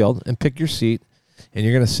Wrigley Field and pick your seat, and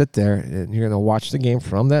you're gonna sit there and you're gonna watch the game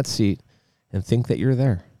from that seat and think that you're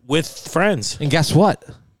there. With friends. And guess what?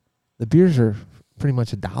 The beers are pretty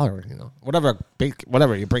much $1.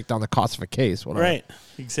 Whatever you break down the cost of a case. Whatever. Right.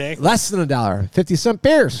 Exactly. Less than $1. 50-cent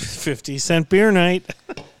beers. 50-cent beer night.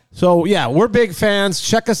 So, yeah, we're big fans.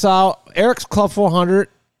 Check us out. Eric's Club 400,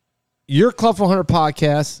 your Club 400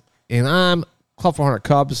 podcast, and I'm Club 400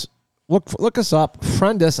 Cubs. Look us up,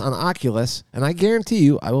 friend us on Oculus, and I guarantee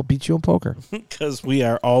you I will beat you in poker. Because we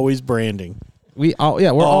are always branding. We're all over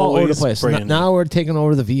the Always place. branding. Now we're taking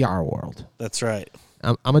over the VR world. That's right.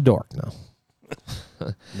 I'm a dork now.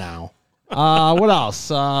 Now. What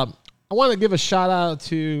else? I want to give a shout out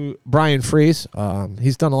to Brian Freeze.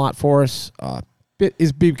 He's done a lot for us.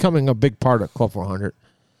 He's becoming a big part of Club 400,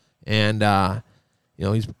 and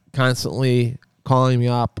he's constantly calling me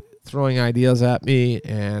up, throwing ideas at me,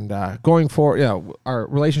 and going for our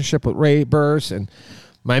relationship with Ray Burrs and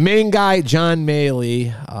my main guy John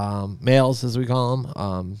Maley, Males as we call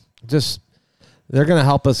him. They're going to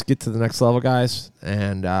help us get to the next level, guys,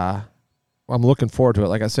 and I'm looking forward to it.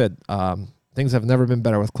 Like I said, things have never been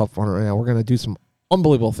better with Club 400 right now. We're going to do some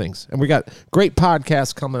unbelievable things, and we got great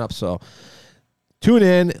podcasts coming up. So tune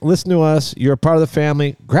in, listen to us. You're a part of the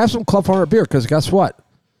family. Grab some Club 400 beer because guess what?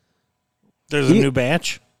 There's a new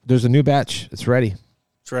batch. There's a new batch. It's ready,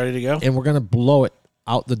 It's ready to go. and we're going to blow it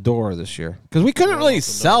out the door this year because we couldn't really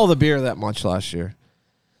sell the beer that much last year.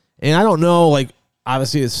 And I don't know, like,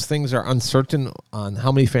 obviously, things are uncertain on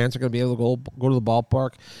how many fans are going to be able to go to the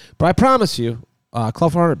ballpark. But I promise you,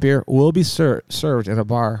 Club 400 beer will be served in a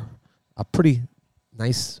bar, a pretty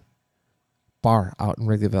nice bar out in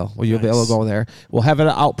Wrigleyville. You'll be able to go there. We'll have it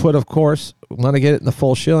output, of course. We want to get it in the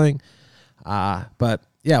full shilling. But,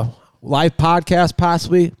 yeah, live podcast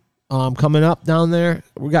possibly coming up down there.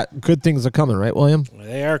 We got good things are coming, right, William?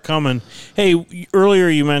 They are coming. Hey, earlier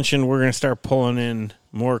you mentioned we're going to start pulling in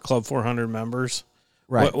more Club 400 members.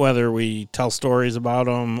 Right. Whether we tell stories about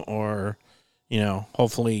them or,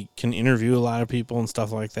 hopefully can interview a lot of people and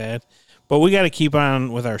stuff like that. But we got to keep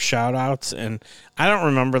on with our shout outs. And I don't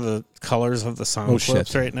remember the colors of the sound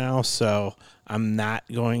clips right now, so I'm not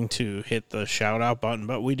going to hit the shout out button,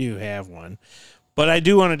 but we do have one. But I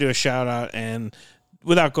do want to do a shout out, and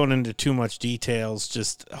without going into too much details,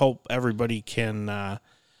 just hope everybody can,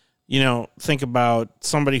 think about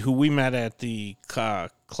somebody who we met at the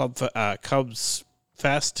Cubs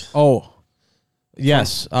Fest. Oh,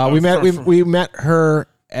 yes. We met her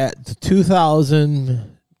at the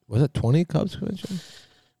 2000. Was it 20 Cubs convention?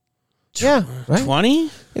 Yeah, right.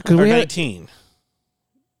 20? Yeah, or 19?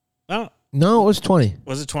 Oh, no, it was 20.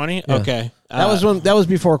 Was it 20? Yeah. Okay, That was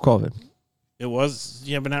before COVID. It was,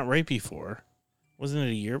 but not right before. Wasn't it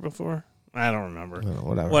a year before? I don't remember. No,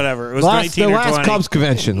 Whatever. It was 19 the or last 20. Cubs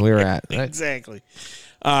convention we were at. Right? Exactly.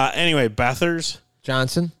 Anyway, Bethers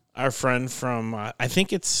Johnson, our friend from I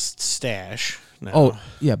think it's Stash. No. Oh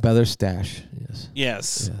yeah, Beather Stash.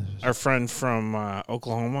 Yes. Our friend from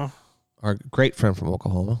Oklahoma. Our great friend from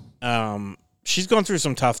Oklahoma. She's going through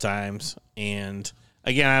some tough times, and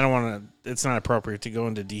again, I don't want to. It's not appropriate to go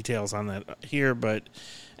into details on that here, but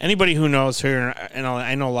anybody who knows her, and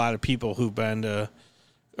I know a lot of people who've been to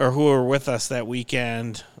or who were with us that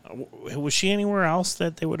weekend. Was she anywhere else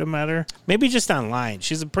that they would have met her? Maybe just online.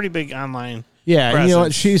 She's a pretty big online. Yeah, and you know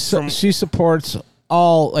what? She supports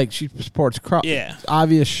all, like, she supports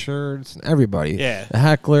obvious shirts and everybody. Yeah, the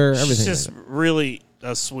heckler, everything. She's just really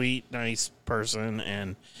a sweet, nice person,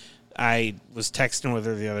 and I was texting with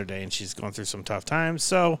her the other day, and she's going through some tough times.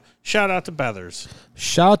 So shout out to Bethers.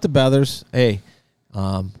 Shout out to Bethers. Hey,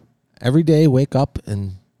 every day wake up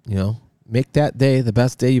and make that day the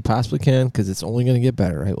best day you possibly can, because it's only going to get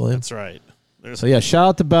better, right, William? That's right. So, yeah, shout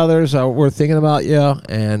out to Bethers. We're thinking about you,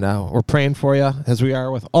 and we're praying for you, as we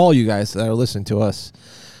are with all you guys that are listening to us.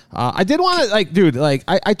 I did want to,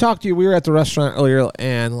 I talked to you. We were at the restaurant earlier,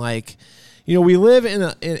 and, we live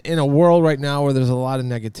in a world right now where there's a lot of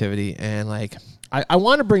negativity, and, I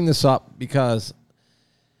want to bring this up because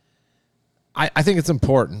I think it's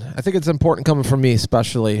important. I think it's important coming from me,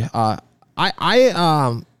 especially.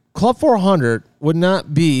 Club 400 would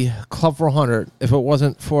not be Club 400 if it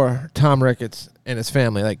wasn't for Tom Ricketts and his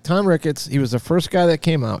family. Like, Tom Ricketts, he was the first guy that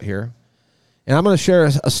came out here. And I'm going to share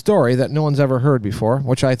a story that no one's ever heard before,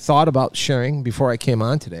 which I thought about sharing before I came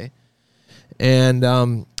on today. And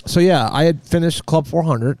I had finished Club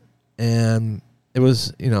 400, and it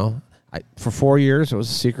was, for 4 years, it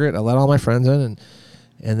was a secret. I let all my friends in,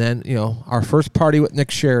 and then, our first party with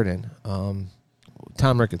Nick Sheridan,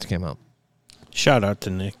 Tom Ricketts came out. Shout out to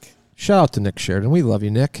Nick. Shout out to Nick Sheridan. We love you,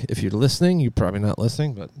 Nick. If you're listening, you're probably not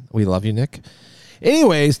listening, but we love you, Nick.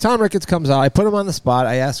 Anyways, Tom Ricketts comes out. I put him on the spot.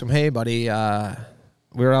 I asked him, hey, buddy,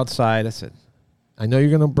 we were outside. I said, I know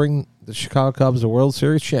you're going to bring the Chicago Cubs a World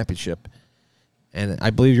Series championship, and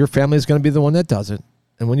I believe your family is going to be the one that does it.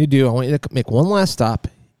 And when you do, I want you to make one last stop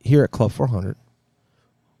here at Club 400,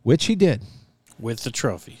 which he did. With the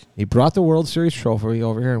trophy. He brought the World Series trophy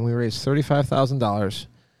over here, and we raised $35,000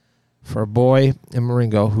 for a boy in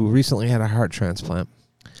Marengo who recently had a heart transplant.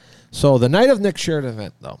 So the night of Nick Sheridan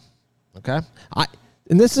event, though, okay?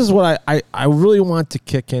 And this is what I really want to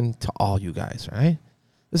kick in to all you guys, right?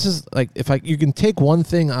 This is, you can take one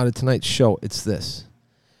thing out of tonight's show, it's this.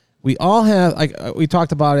 We all have, we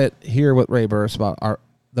talked about it here with Ray Burris about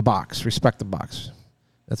the box, respect the box.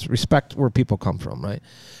 That's respect where people come from, right?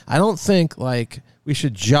 I don't think, we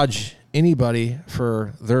should judge anybody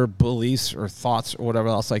for their beliefs or thoughts or whatever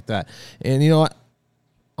else like that. And you know what?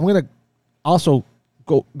 I'm going to also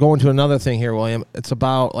go into another thing here, William. It's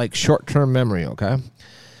about short-term memory, okay?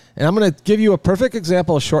 And I'm going to give you a perfect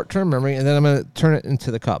example of short-term memory, and then I'm going to turn it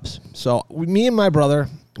into the Cubs. So me and my brother,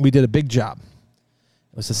 we did a big job.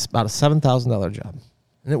 It was about a $7,000 job.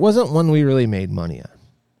 And it wasn't one we really made money on.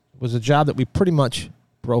 It was a job that we pretty much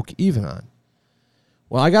broke even on.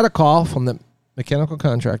 Well, I got a call from the mechanical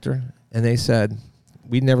contractor, and they said,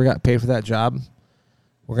 we never got paid for that job.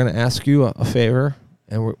 We're going to ask you a favor,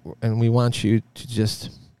 and we want you to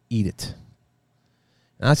just eat it.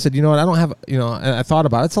 And I said, you know what, I don't have, and I thought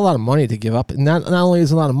about it. It's a lot of money to give up. And not only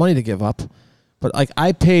is it a lot of money to give up, but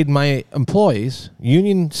I paid my employees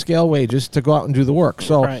union scale wages to go out and do the work.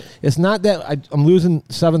 So It's not that I'm losing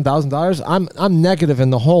 $7,000. I'm negative in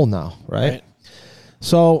the hole now, right?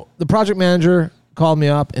 So the project manager called me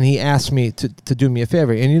up, and he asked me to do me a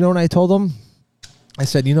favor. And you know what I told him? I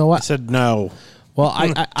said, you know what? I said no. Well,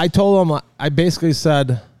 I told him, I basically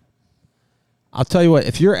said, I'll tell you what,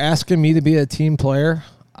 if you're asking me to be a team player,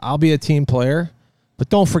 I'll be a team player, but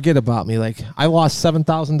don't forget about me. I lost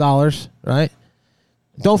 $7,000, right?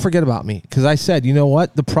 Don't forget about me, because I said, you know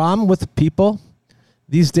what? The problem with people,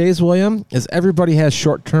 these days, William, is everybody has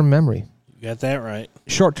short-term memory. You got that right.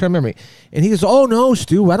 Short-term memory. And he goes, oh, no,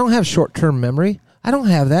 Stu, I don't have short-term memory. I don't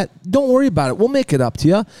have that. Don't worry about it. We'll make it up to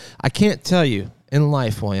you. I can't tell you in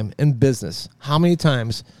life, William, in business, how many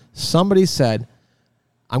times somebody said,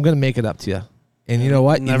 I'm going to make it up to you. And you know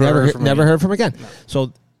what? Never You heard from never me. heard from again. No.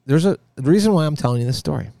 So there's a reason why I'm telling you this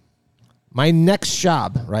story. My next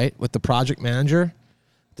job, right, with the project manager,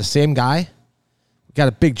 the same guy, got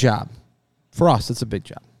a big job. For us, it's a big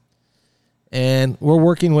job. And we're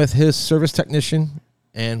working with his service technician,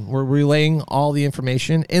 and we're relaying all the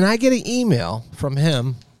information. And I get an email from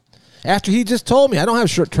him after he just told me I don't have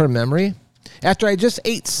short-term memory, after I just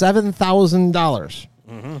ate $7,000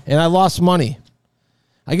 and I lost money.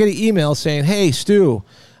 I get an email saying, hey, Stu,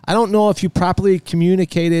 I don't know if you properly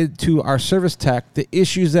communicated to our service tech the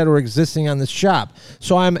issues that are existing on this job.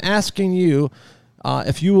 So I'm asking you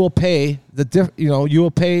if you will pay you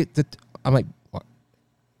will pay the. I'm like, what?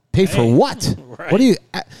 Pay for what? Right. What do you?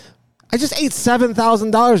 I just ate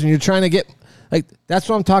 $7,000 and you're trying to get like that's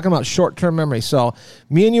what I'm talking about. Short-term memory. So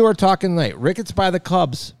me and you were talking tonight. Ricketts by the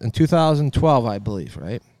Cubs in 2012, I believe,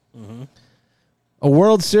 right? Mm-hmm. A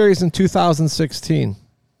World Series in 2016.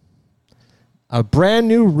 A brand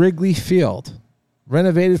new Wrigley Field,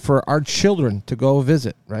 renovated for our children to go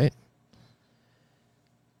visit, right?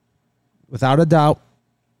 Without a doubt,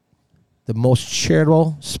 the most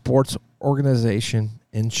charitable sports organization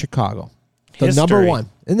in Chicago. The number one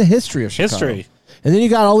in the history of Chicago. History. And then you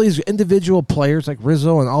got all these individual players like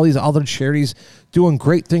Rizzo and all these other charities doing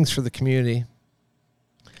great things for the community.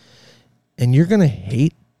 And you're going to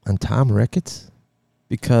hate on Tom Ricketts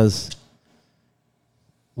because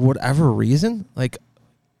whatever reason, like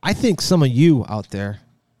I think some of you out there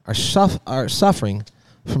are suffering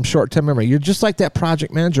from short-term memory. You're just like that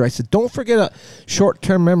project manager. I said, don't forget a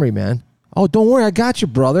short-term memory, man. Oh, don't worry, I got you,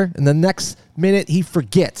 brother. And the next minute, he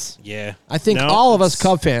forgets. Yeah. I think all of us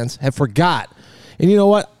Cub fans have forgot. And you know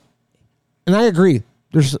what? And I agree.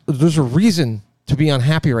 There's a reason to be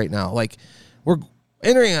unhappy right now. Like, we're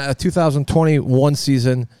entering a 2021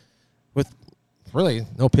 season with really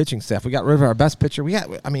no pitching staff. We got rid of our best pitcher.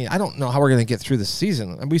 I don't know how we're going to get through the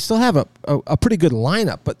season. And we still have a pretty good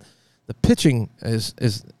lineup, but the pitching is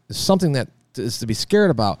something that is to be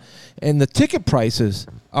scared about. And the ticket prices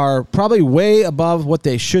are probably way above what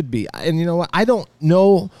they should be. And you know what? I don't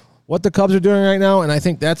know what the Cubs are doing right now, and I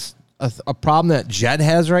think that's a problem that Jed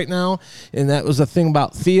has right now. And that was the thing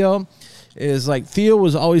about Theo, is like Theo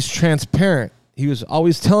was always transparent. He was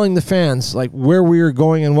always telling the fans like where we were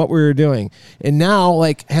going and what we were doing. And now,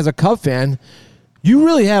 like as a Cub fan, you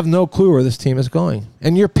really have no clue where this team is going.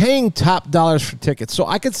 And you're paying top dollars for tickets. So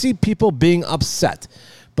I could see people being upset.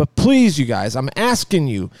 But please, you guys, I'm asking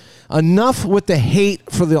you, enough with the hate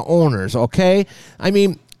for the owners, okay? I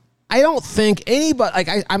mean, I don't think anybody, like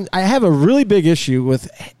I have a really big issue with,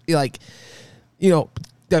 like, you know,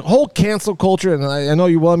 that whole cancel culture. And I know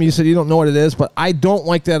you, William, you said you don't know what it is, but I don't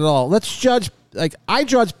like that at all. Let's judge, like I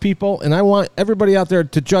judge people, and I want everybody out there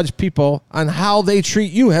to judge people on how they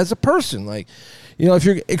treat you as a person. Like, you know, if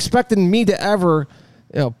you're expecting me to ever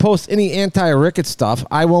post any anti-Ricketts stuff,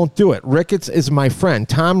 I won't do it. Ricketts is my friend.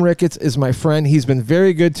 Tom Ricketts is my friend. He's been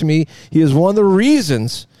very good to me. He is one of the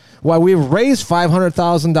reasons why we've raised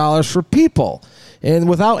 $500,000 for people. And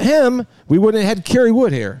without him, we wouldn't have had Kerry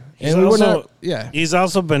Wood here. He's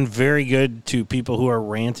also been very good to people who are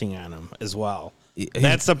ranting on him as well.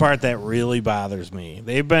 That's the part that really bothers me.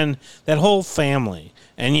 They've been that whole family,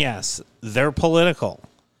 and yes, they're political.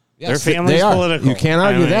 Yes, their family's political. You can't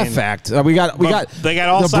argue that fact. They got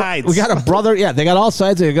all sides. We got a brother. Yeah, they got all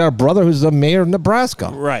sides. They got a brother who's the mayor of Nebraska.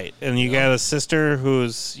 Right, and you got a sister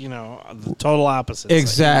who's the total opposite.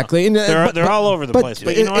 Exactly. They're all over the place.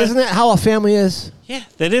 But isn't that how a family is? Yeah,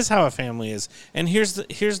 that is how a family is. And here's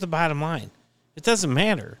the bottom line: it doesn't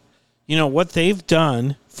matter. You know what they've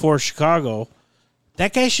done for Chicago.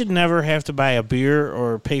 That guy should never have to buy a beer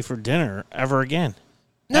or pay for dinner ever again.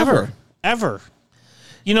 Never. Ever.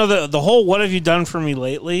 You know, the whole "what have you done for me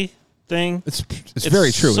lately" thing? It's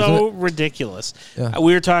very true. So isn't it? ridiculous. Yeah.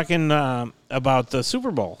 We were talking about the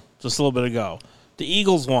Super Bowl just a little bit ago. The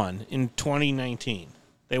Eagles won in 2019.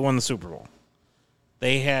 They won the Super Bowl.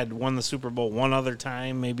 They had won the Super Bowl one other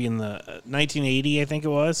time, maybe in the 1980, I think it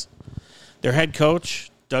was. Their head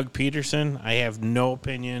coach, Doug Peterson, I have no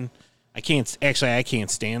opinion. I can't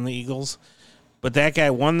stand the Eagles, but that guy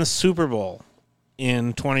won the Super Bowl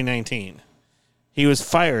in 2019. He was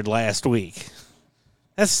fired last week.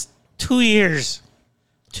 That's 2 years.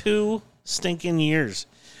 2 stinking years.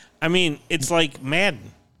 I mean, it's like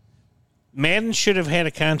Madden. Madden should have had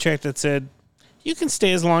a contract that said, you can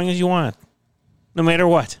stay as long as you want, no matter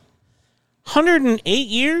what. 108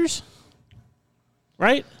 years?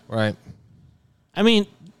 Right? Right. I mean,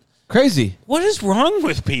 crazy. what is wrong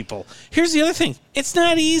with people? Here's the other thing. It's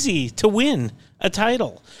not easy to win a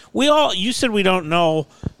title. You said we don't know.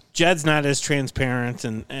 Jed's not as transparent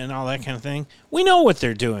and all that kind of thing. We know what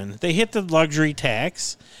they're doing. They hit the luxury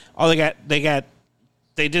tax.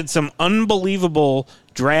 They did some unbelievable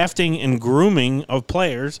drafting and grooming of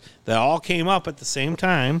players that all came up at the same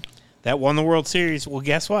time that won the World Series. Well,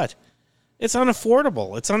 guess what? It's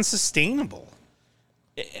unaffordable. It's unsustainable.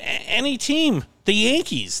 Any team, the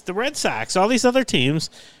Yankees, the Red Sox, all these other teams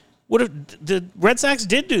the Red Sox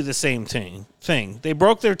did do the same thing. They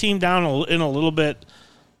broke their team down in a little bit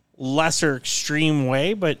lesser extreme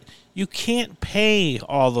way, but you can't pay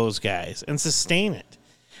all those guys and sustain it.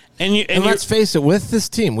 And let's face it, with this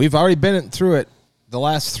team, we've already been through it the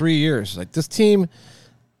last 3 years. Like, this team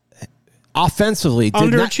offensively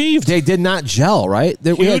underachieved. They did not gel, right?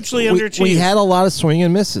 Hugely underachieved. We had a lot of swing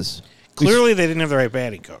and misses. Clearly, they didn't have the right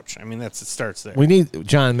batting coach. I mean, it starts there. We need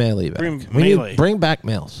John Maley back. Bring back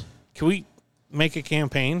Males. Can we make a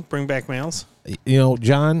campaign? Bring back Males?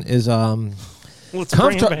 John is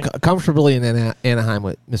comfortably in Anaheim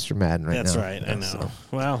with Mr. Madden right now. That's right. I know. So.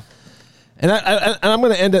 Well. And I'm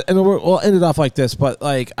going to end it, and we'll end it off like this. But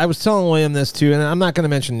like I was telling William this too, and I'm not going to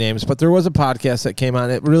mention names, but there was a podcast that came on.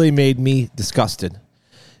 It really made me disgusted.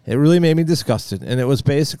 And it was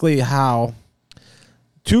basically how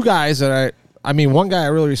two guys that one guy I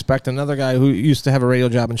really respect, another guy who used to have a radio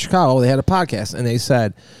job in Chicago. They had a podcast, and they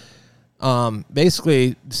said,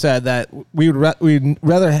 basically said that we'd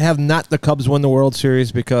rather have not the Cubs win the World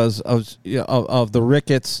Series because of the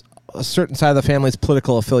Ricketts. A certain side of the family's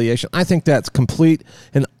political affiliation. I think that's complete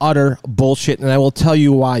and utter bullshit, and I will tell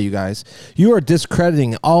you why, you guys. You are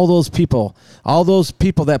discrediting all those people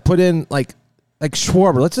that put in like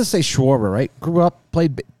Schwarber. Let's just say Schwarber, right? Grew up,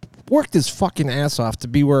 worked his fucking ass off to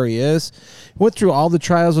be where he is. Went through all the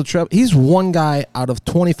trials of trouble. He's one guy out of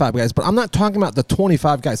 25 guys, but I'm not talking about the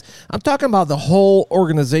 25 guys. I'm talking about the whole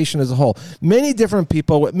organization as a whole. Many different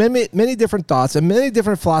people with many different thoughts and many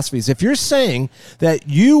different philosophies. If you're saying that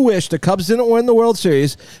you wish the Cubs didn't win the World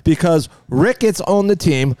Series because Ricketts owned the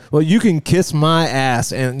team, well, you can kiss my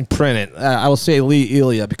ass and print it. I will say Lee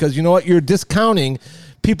Elia, because you know what? You're discounting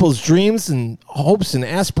people's dreams and hopes and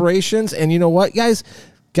aspirations. And you know what, guys?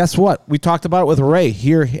 Guess what? We talked about it with Ray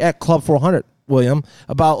here at Club 400, William,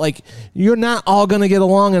 about like you're not all going to get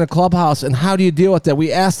along in a clubhouse, and how do you deal with that?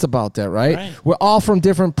 We asked about that, right? We're all from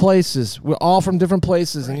different places.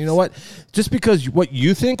 And you know what? Just because what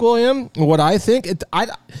you think, William, and what I think, I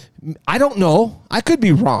don't know. I could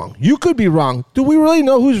be wrong. You could be wrong. Do we really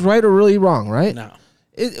know who's right or really wrong, right? No.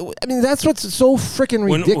 That's what's so freaking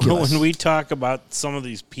ridiculous. When we talk about some of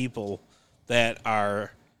these people that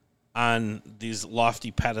are on these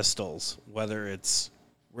lofty pedestals, whether it's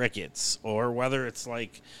Ricketts or whether it's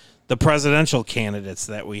like the presidential candidates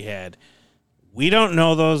that we had, we don't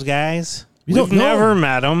know those guys. We've never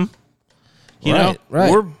met them. You know,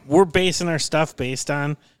 we're basing our stuff based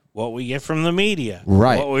on what we get from the media,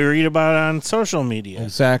 right? What we read about on social media,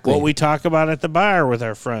 exactly. What we talk about at the bar with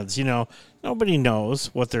our friends. You know, nobody knows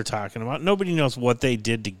what they're talking about. Nobody knows what they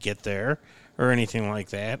did to get there or anything like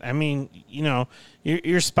that. I mean, you know,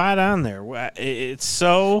 you're spot on there. It's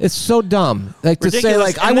so dumb. Like ridiculous. To say,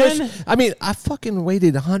 like, I fucking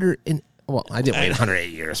waited 100 and. Well, I didn't wait 108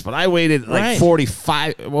 years, but I waited like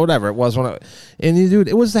 45, whatever it was. Dude,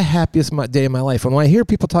 it was the happiest day of my life. And when I hear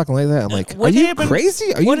people talking like that, I'm like, are you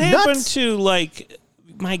crazy? Are you nuts? What happened to, like,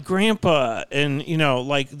 my grandpa and, you know,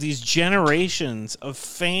 like these generations of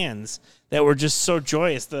fans that were just so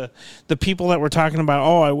joyous? The people that were talking about,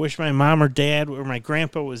 oh, I wish my mom or dad or my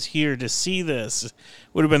grandpa was here to see this.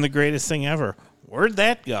 Would have been the greatest thing ever. Where'd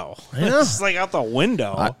that go? Yeah. It's like out the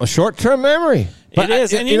window. A short-term memory. But it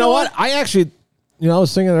is. And you know what? I actually, I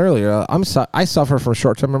was thinking earlier, I suffer from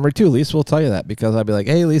short-term memory too. Lisa will tell you that, because I'll be like,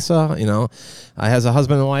 hey, Lisa, I has a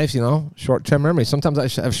husband and wife, short-term memory. Sometimes I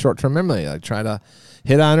have short-term memory. I try to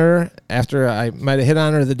hit on her after I might have hit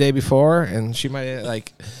on her the day before, and she might have,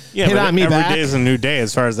 hit on me back. Every day is a new day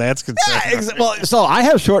as far as that's concerned. Yeah, well, so I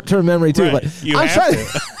have short-term memory too, right. but I'm trying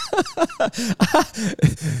to.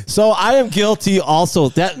 So I am guilty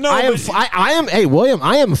also. I am. Hey, William,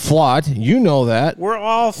 I am flawed. You know that. We're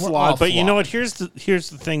all flawed. But you know what? Here's the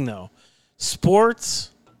thing, though. Sports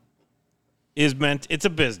is it's a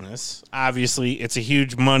business. Obviously, it's a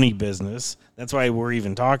huge money business. That's why we're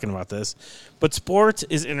even talking about this. But sports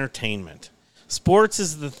is entertainment. Sports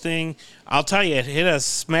is the thing. I'll tell you, it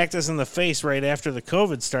smacked us in the face right after the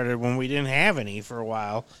COVID started when we didn't have any for a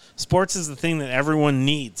while. Sports is the thing that everyone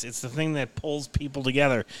needs. It's the thing that pulls people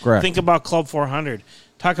together. Correct. Think about Club 400.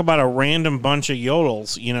 talk about a random bunch of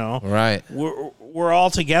yodels, you know. Right. We're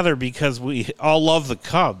all together because we all love the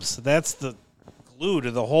Cubs. That's the glue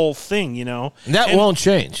to the whole thing, you know. And that won't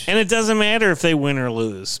change. And it doesn't matter if they win or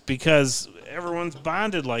lose because everyone's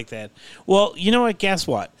bonded like that. Well, you know what? Guess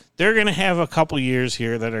what? They're going to have a couple years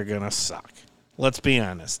here that are going to suck. Let's be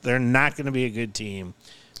honest. They're not going to be a good team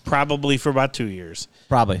probably for about 2 years.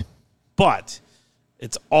 Probably. But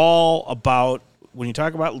it's all about, when you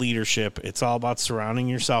talk about leadership, it's all about surrounding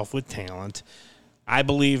yourself with talent. I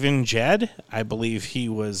believe in Jed. I believe he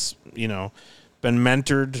was, you know, been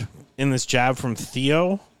mentored in this job from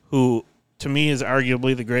Theo, who to me is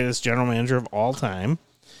arguably the greatest general manager of all time,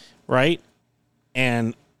 right?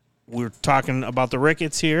 And we're talking about the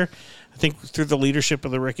Ricketts here. I think through the leadership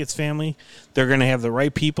of the Ricketts family, they're going to have the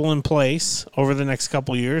right people in place over the next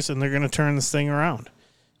couple of years, and they're going to turn this thing around.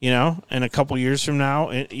 You know, and a couple years from now,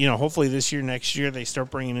 you know, hopefully this year, next year, they start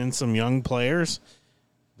bringing in some young players.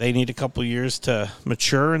 They need a couple years to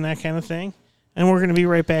mature and that kind of thing. And we're going to be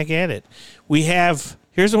right back at it.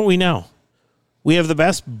 Here's what we know. We have the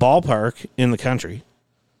best ballpark in the country.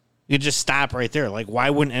 You could just stop right there. Like, why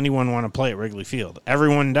wouldn't anyone want to play at Wrigley Field?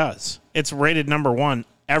 Everyone does. It's rated number 1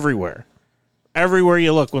 everywhere. Everywhere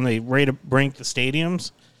you look when they rank the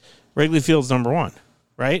stadiums, Wrigley Field's number 1,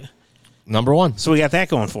 right? Number 1. So we got that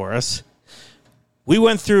going for us. We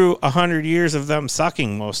went through 100 years of them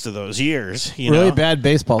sucking most of those years. Really bad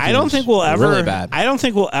baseball teams. I don't think we'll ever. Really bad. I don't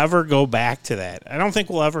think we'll ever go back to that. I don't think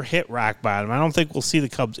we'll ever hit rock bottom. I don't think we'll see the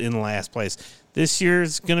Cubs in last place. This year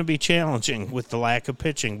is going to be challenging with the lack of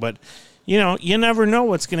pitching, but you know, you never know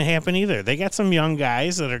what's going to happen either. They got some young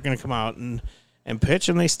guys that are going to come out and pitch,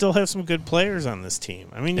 and they still have some good players on this team.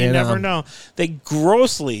 I mean, you never know. They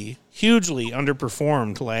grossly, hugely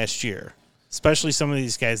underperformed last year, especially some of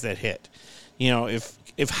these guys that hit. You know, if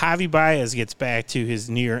Javi Baez gets back to his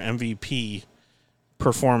near MVP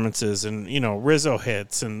performances and, you know, Rizzo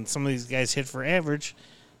hits and some of these guys hit for average,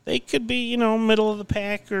 they could be, you know, middle of the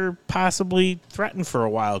pack or possibly threatened for a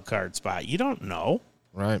wild card spot. You don't know.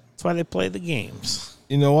 Right. That's why they play the games.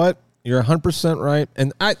 You know what? You're 100% right.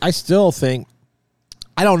 And I still think,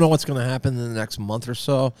 I don't know what's going to happen in the next month or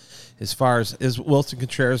so as far as, is Wilson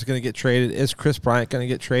Contreras going to get traded? Is Chris Bryant going to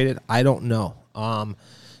get traded? I don't know.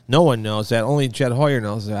 No one knows that. Only Jed Hoyer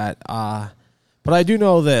knows that. But I do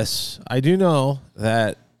know this. I do know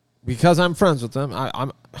that because I'm friends with them.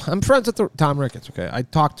 I'm friends with Tom Ricketts. Okay, I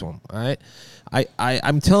talked to him. All right.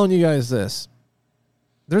 I'm telling you guys this.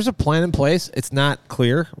 There's a plan in place. It's not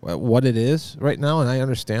clear what it is right now, and I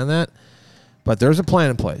understand that. But there's a plan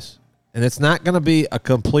in place, and it's not going to be a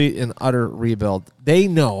complete and utter rebuild. They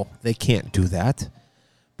know they can't do that.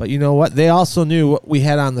 But you know what? They also knew what we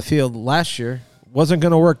had on the field last year wasn't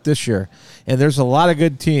going to work this year. And there's a lot of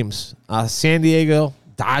good teams. San Diego,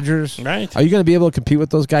 Dodgers. Right. Are you going to be able to compete with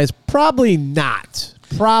those guys? Probably not.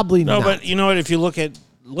 Probably not. No, but you know what? If you look at,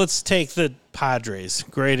 let's take the Padres.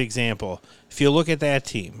 Great example. If you look at that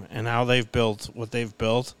team and how they've built what they've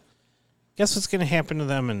built, guess what's going to happen to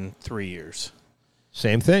them in 3 years?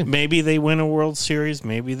 Same thing. Maybe they win a World Series.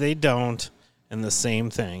 Maybe they don't. And the same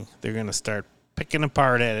thing. They're going to start picking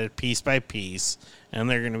apart at it piece by piece, and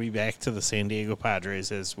they're going to be back to the San Diego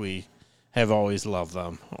Padres as we have always loved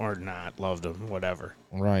them or not loved them, whatever.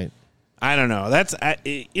 Right. I don't know.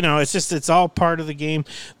 It's all part of the game.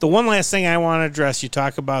 The one last thing I want to address, you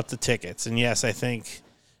talk about the tickets, and yes, I think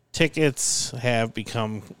tickets have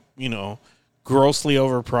become, you know, grossly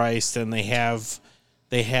overpriced, and they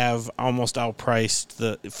have almost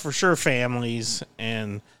outpriced for sure families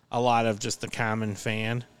and a lot of just the common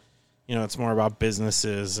fan. You know, it's more about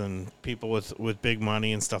businesses and people with big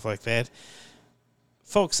money and stuff like that.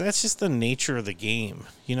 Folks, that's just the nature of the game.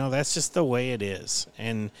 You know, that's just the way it is.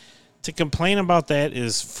 And to complain about that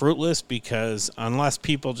is fruitless because unless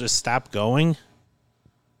people just stop going,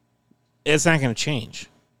 it's not going to change.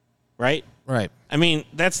 Right? Right. I mean,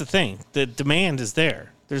 that's the thing. The demand is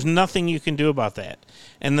there. There's nothing you can do about that.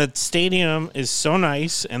 And the stadium is so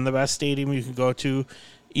nice and the best stadium you can go to,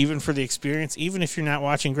 even for the experience, even if you're not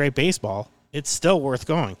watching great baseball, it's still worth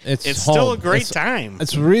going. It's still a great time.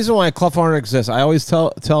 It's the reason why Club 400 exists. I always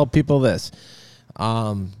tell people this.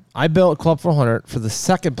 I built Club 400 for the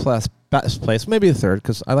second best place, maybe the third,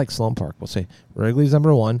 because I like Sloan Park. We'll say Wrigley's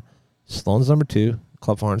number 1, Sloan's number 2,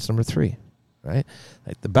 Club 400's number 3. Right?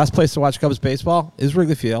 Like the best place to watch Cubs baseball is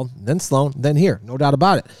Wrigley Field, then Sloan, then here. No doubt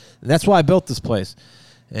about it. And that's why I built this place.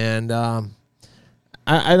 And I'm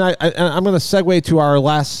going to segue to our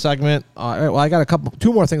last segment. I got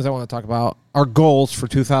two more things I want to talk about. Our goals for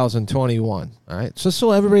 2021. All right, just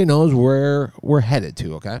so everybody knows where we're headed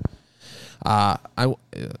to. Okay,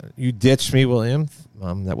 you ditched me, William.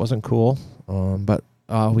 That wasn't cool. But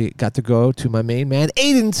we got to go to my main man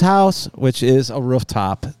Aiden's house, which is a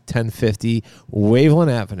rooftop, 1050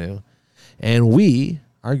 Waveland Avenue. And we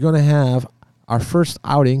are going to have our first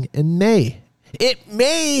outing in May. It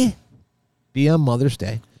may be on Mother's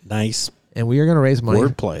Day. Nice. And we are going to raise money.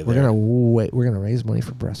 Wordplay We're there. going to raise money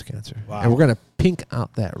for breast cancer. Wow. And we're going to pink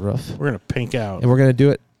out that roof. We're going to pink out. And we're going to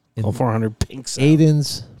do it in 400 pinks out.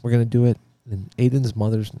 Aiden's. We're going to do it in Aiden's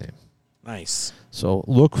mother's name. Nice. So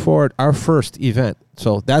look forward our first event.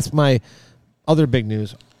 So that's my other big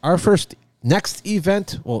news. Our next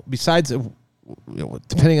event, well, besides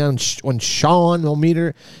depending on when Sean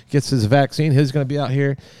O'Meter gets his vaccine, he's going to be out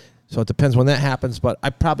here. So it depends when that happens. But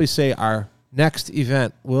I'd probably say our next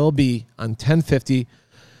event will be on 1050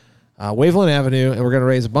 Waveland Avenue, and we're going to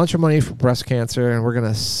raise a bunch of money for breast cancer, and we're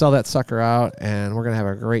going to sell that sucker out, and we're going to have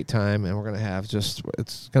a great time, and we're going to have it's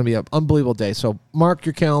going to be an unbelievable day. So mark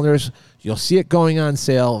your calendars. You'll see it going on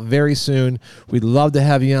sale very soon. We'd love to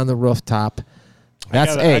have you on the rooftop.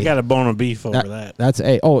 That's I got a bone of beef over that. That's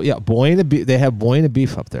A. Oh, yeah, Buena beef. They have Buena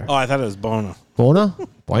beef up there. Oh, I thought it was Bona. Buena?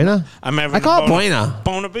 Buena? I call it Buena.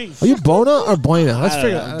 Bone of beef. Are you Bona or Buena? Let's I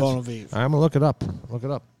figure don't know, out. bone of beef. I'm going to look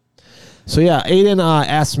it up. So, yeah, Aiden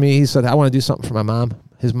asked me, he said, I want to do something for my mom.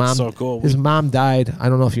 His mom, So cool. His mom died, I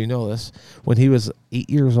don't know if you know this, when he was 8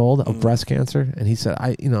 years old of breast cancer. And he said,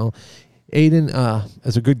 Aiden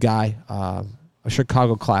is a good guy, a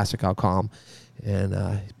Chicago classic, I'll call him.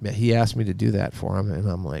 And he asked me to do that for him. And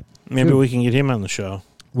I'm like, Maybe we can get him on the show.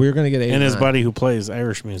 we're going to get Aiden And his on. buddy who plays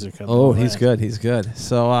Irish music. Oh, he's good. He's good.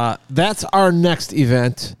 So that's our next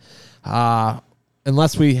event.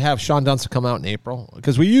 Unless we have Sean Dunson come out in April,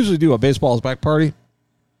 because we usually do a baseball's back party.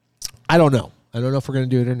 I don't know if we're going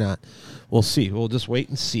to do it or not. We'll see. We'll just wait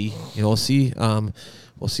and see. We'll see.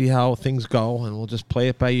 We'll see how things go, and we'll just play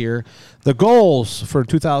it by ear. The goals for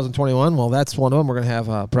 2021, well, that's one of them. We're going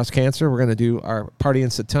to have breast cancer. We're going to do our party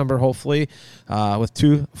in September, hopefully, with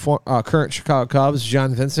two current Chicago Cubs,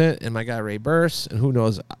 John Vincent and my guy Ray Burse, and who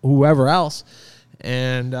knows, whoever else.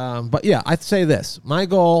 And but yeah, I'd say this: our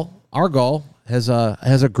goal as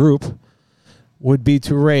a group would be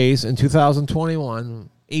to raise in 2021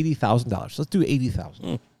 $80,000. Let's do 80,000.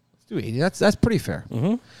 Let's do 80. That's pretty fair.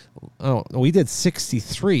 Mm-hmm. Oh, we did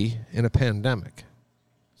 63 in a pandemic,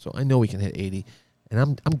 so I know we can hit 80.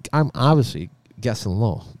 And I'm obviously guessing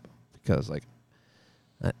low because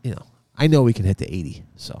I know we can hit the 80.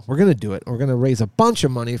 So we're gonna do it. We're gonna raise a bunch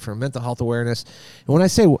of money for mental health awareness. And when I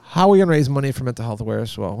say how are we gonna raise money for mental health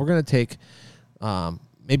awareness, well, we're gonna take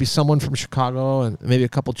maybe someone from Chicago and maybe a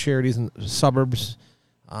couple charities in the suburbs.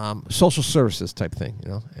 Social services type thing,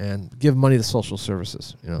 and give money to social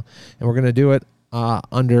services, and we're going to do it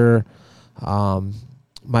under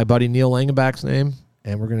my buddy Neil Langenbach's name,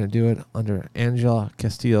 and we're going to do it under Angela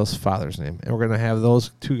Castillo's father's name, and we're going to have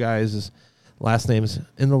those two guys' last names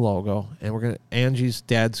in the logo, and Angie's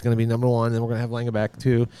dad's going to be number one, and we're going to have Langenbach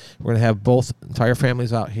too. We're going to have both entire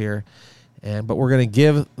families out here, but we're going to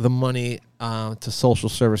give the money to social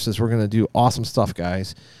services. We're going to do awesome stuff,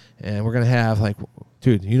 guys, and we're going to have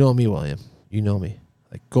dude, you know me, William. You know me.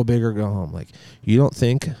 Go big or go home. You don't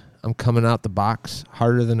think I'm coming out the box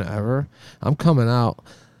harder than ever? I'm coming out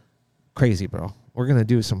crazy, bro. We're going to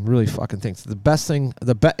do some really fucking things. The best thing,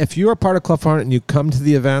 if you're a part of Club 400 and you come to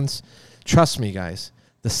the events, trust me, guys,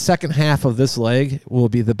 the second half of this leg will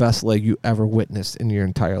be the best leg you ever witnessed in your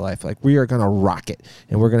entire life. We are going to rock it,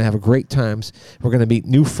 and we're going to have great times. We're going to meet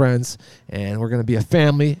new friends, and we're going to be a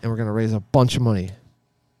family, and we're going to raise a bunch of money.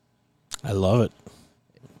 I love it.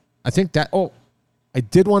 I think that, I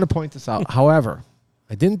did want to point this out. However,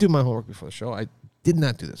 I didn't do my homework before the show. I did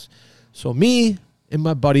not do this. So me and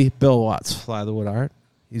my buddy Bill Watts, Fly the Wood Art,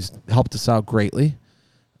 he's helped us out greatly.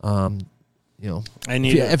 I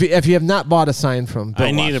need if you have not bought a sign from Bill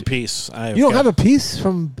I need Watts, a piece. you don't have a piece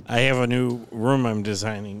from... I have a new room I'm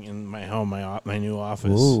designing in my home, my new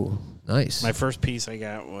office. Ooh, nice. My first piece I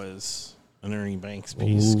got was an Ernie Banks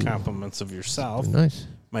piece, Ooh. Compliments of Yourself. Nice.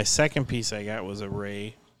 My second piece I got was a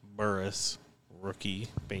Ray Burris rookie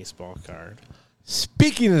baseball card.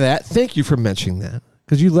 Speaking of that, thank you for mentioning that,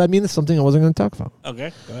 because you led me into something I wasn't going to talk about.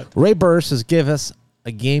 Okay, go ahead. Ray Burris has given us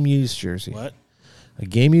a game-used jersey. What? A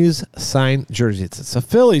game-used signed jersey. It's a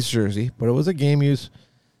Phillies jersey, but it was a game-used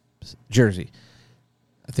jersey.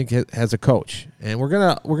 I think it has a coach, and we're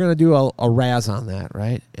gonna do a razz on that,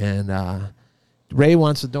 right? And Ray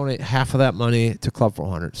wants to donate half of that money to Club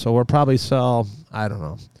 400, so we'll probably sell, I don't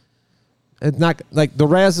know. It's not like the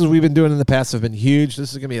razzes we've been doing in the past have been huge.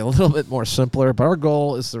 This is going to be a little bit more simpler, but our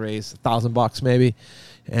goal is to raise $1,000 maybe,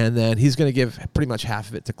 and then he's going to give pretty much half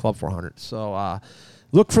of it to Club 400. So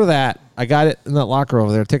look for that. I got it in that locker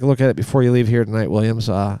over there. Take a look at it before you leave here tonight, Williams.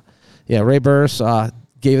 Ray Burris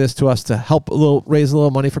gave this to us to help raise a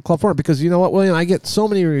little money for Club 400, because you know what, William, I get so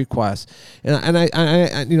many requests, and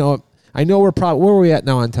I you know, I know we're probably, where are we at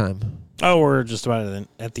now on time? Oh, we're just about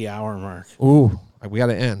at the hour mark. Ooh, we got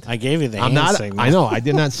to end. I gave you the I'm hand not. signal. I know. I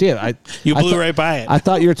did not see it. You blew right by it. I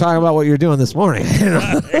thought you were talking about what you're doing this morning.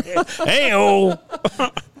 Hey-oh.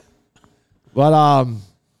 But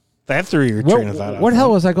That threw your train of thought out. where the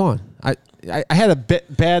hell was I going? I had a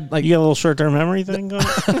bit bad, like, You got a little short-term memory thing going?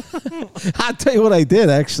 I'll tell you what I did.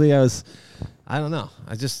 Actually, I don't know.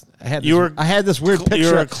 I had this weird picture.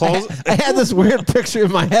 You were close. I had this weird picture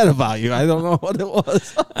in my head about you. I don't know what it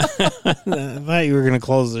was. I thought you were going to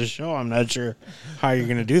close the show. I'm not sure how you're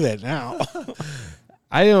going to do that now.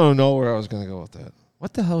 I don't know where I was going to go with that.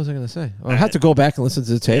 What the hell was I going to say? I'll have to go back and listen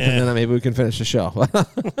to the tape, and then maybe we can finish the show.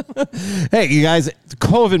 Hey, you guys,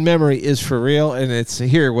 COVID memory is for real, and it's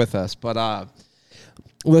here with us. But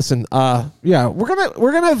listen, yeah, we're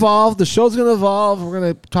gonna evolve. The show's gonna evolve. We're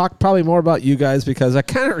gonna talk probably more about you guys, because I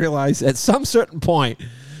kind of realized at some certain point,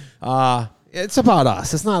 it's about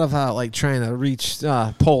us. It's not about like trying to reach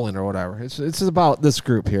Poland or whatever. It's about this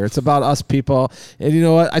group here. It's about us people. And you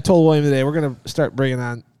know what? I told William today we're gonna start bringing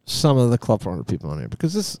on some of the Club 400 people on here,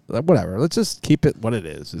 because this, whatever. Let's just keep it what it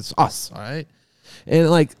is. It's us, all right? And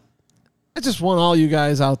like, I just want all you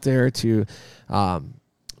guys out there to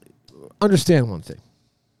understand one thing.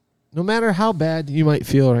 No matter how bad you might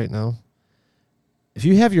feel right now, if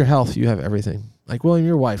you have your health, you have everything. Like William,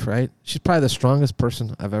 your wife, right? She's probably the strongest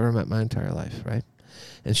person I've ever met in my entire life, right?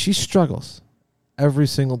 And she struggles every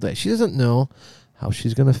single day. She doesn't know how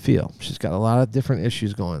she's going to feel. She's got a lot of different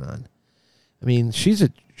issues going on. I mean, she's a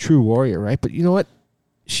true warrior, right? But you know what?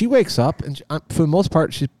 She wakes up, and for the most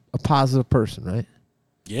part, she's a positive person, right?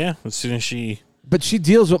 Yeah, as soon as she But she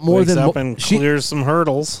deals with more wakes than up and clears some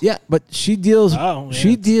hurdles. Yeah, but she deals. Oh, yeah.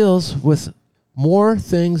 She deals with more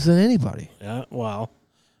things than anybody. Yeah, well,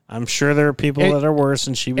 I'm sure there are people that are worse,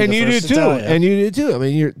 and she'd be And the you do first too. to tell you. And you do too. I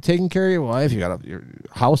mean, you're taking care of your wife. You got your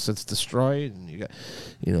house that's destroyed, and you got,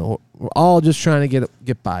 you know, we're all just trying to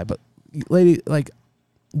get by. But, lady, like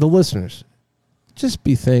the listeners, just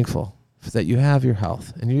be thankful that you have your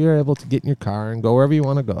health and you're able to get in your car and go wherever you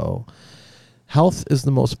want to go. Health is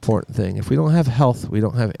the most important thing. If we don't have health, we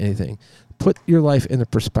don't have anything. Put your life into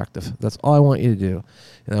perspective. That's all I want you to do.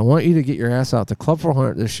 And I want you to get your ass out to Club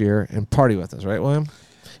 400 this year and party with us, right, William?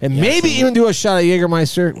 And maybe even do a shot of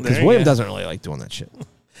Jägermeister, because William doesn't really like doing that shit.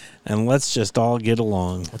 And let's just all get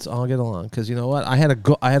along. Let's all get along, because you know what? I had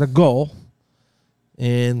a goal,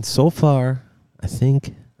 and so far, I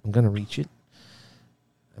think I'm going to reach it.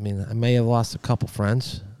 I mean, I may have lost a couple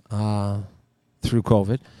friends through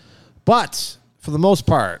COVID, but for the most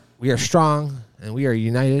part, we are strong, and we are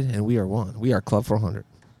united, and we are one. We are Club 400.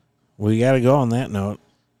 We got to go on that note.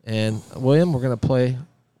 And, William, we're going to play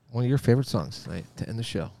one of your favorite songs tonight to end the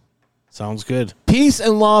show. Sounds good. Peace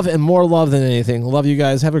and love, and more love than anything. Love you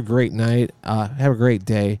guys. Have a great night. Have a great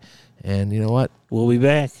day. And you know what? We'll be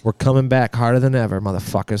back. We're coming back harder than ever,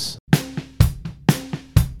 motherfuckers.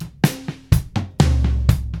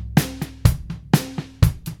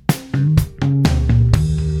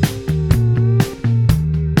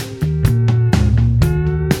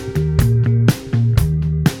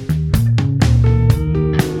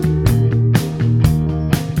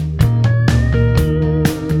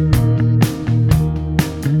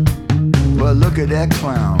 That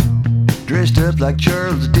clown dressed up like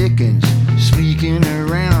Charles Dickens, sneaking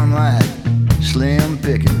around like Slim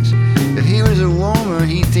Pickens. If he was a woman,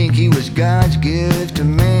 he'd think he was God's gift to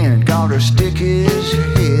man. Called her stick his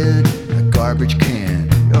head a garbage can.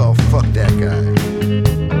 Oh, fuck that guy.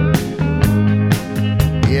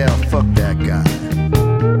 Yeah, fuck that guy.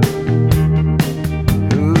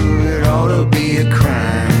 Ooh, it ought to be a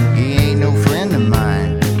crime. He ain't no friend of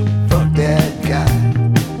mine. Fuck that guy.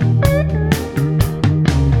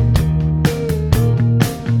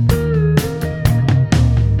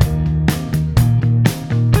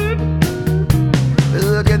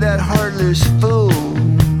 That heartless fool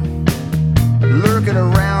lurking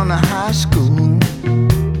around the high school.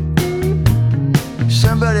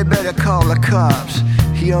 Somebody better call the cops.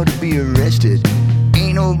 He ought to be arrested.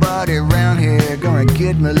 Ain't nobody around here gonna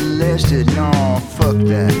get molested. No, fuck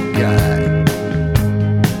that guy.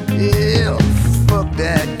 Yeah, fuck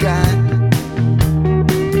that guy.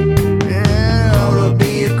 Yeah, it ought to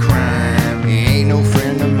be a crime. He ain't no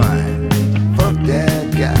friend of mine. Fuck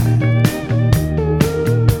that guy.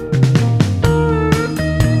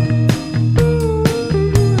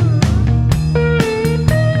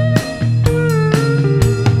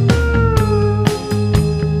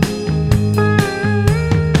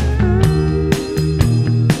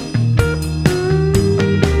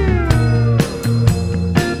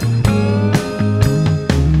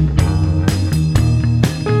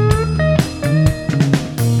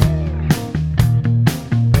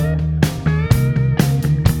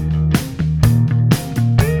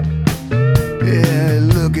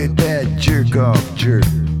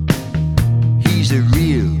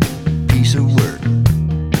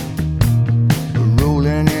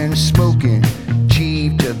 and smoking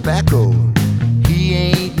cheap tobacco. He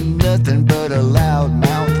ain't nothing but a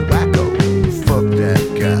loudmouth wacko. Fuck that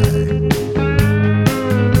guy.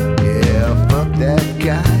 Yeah, fuck that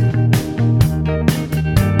guy.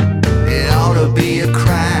 It ought to be a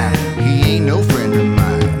crime. He ain't no friend.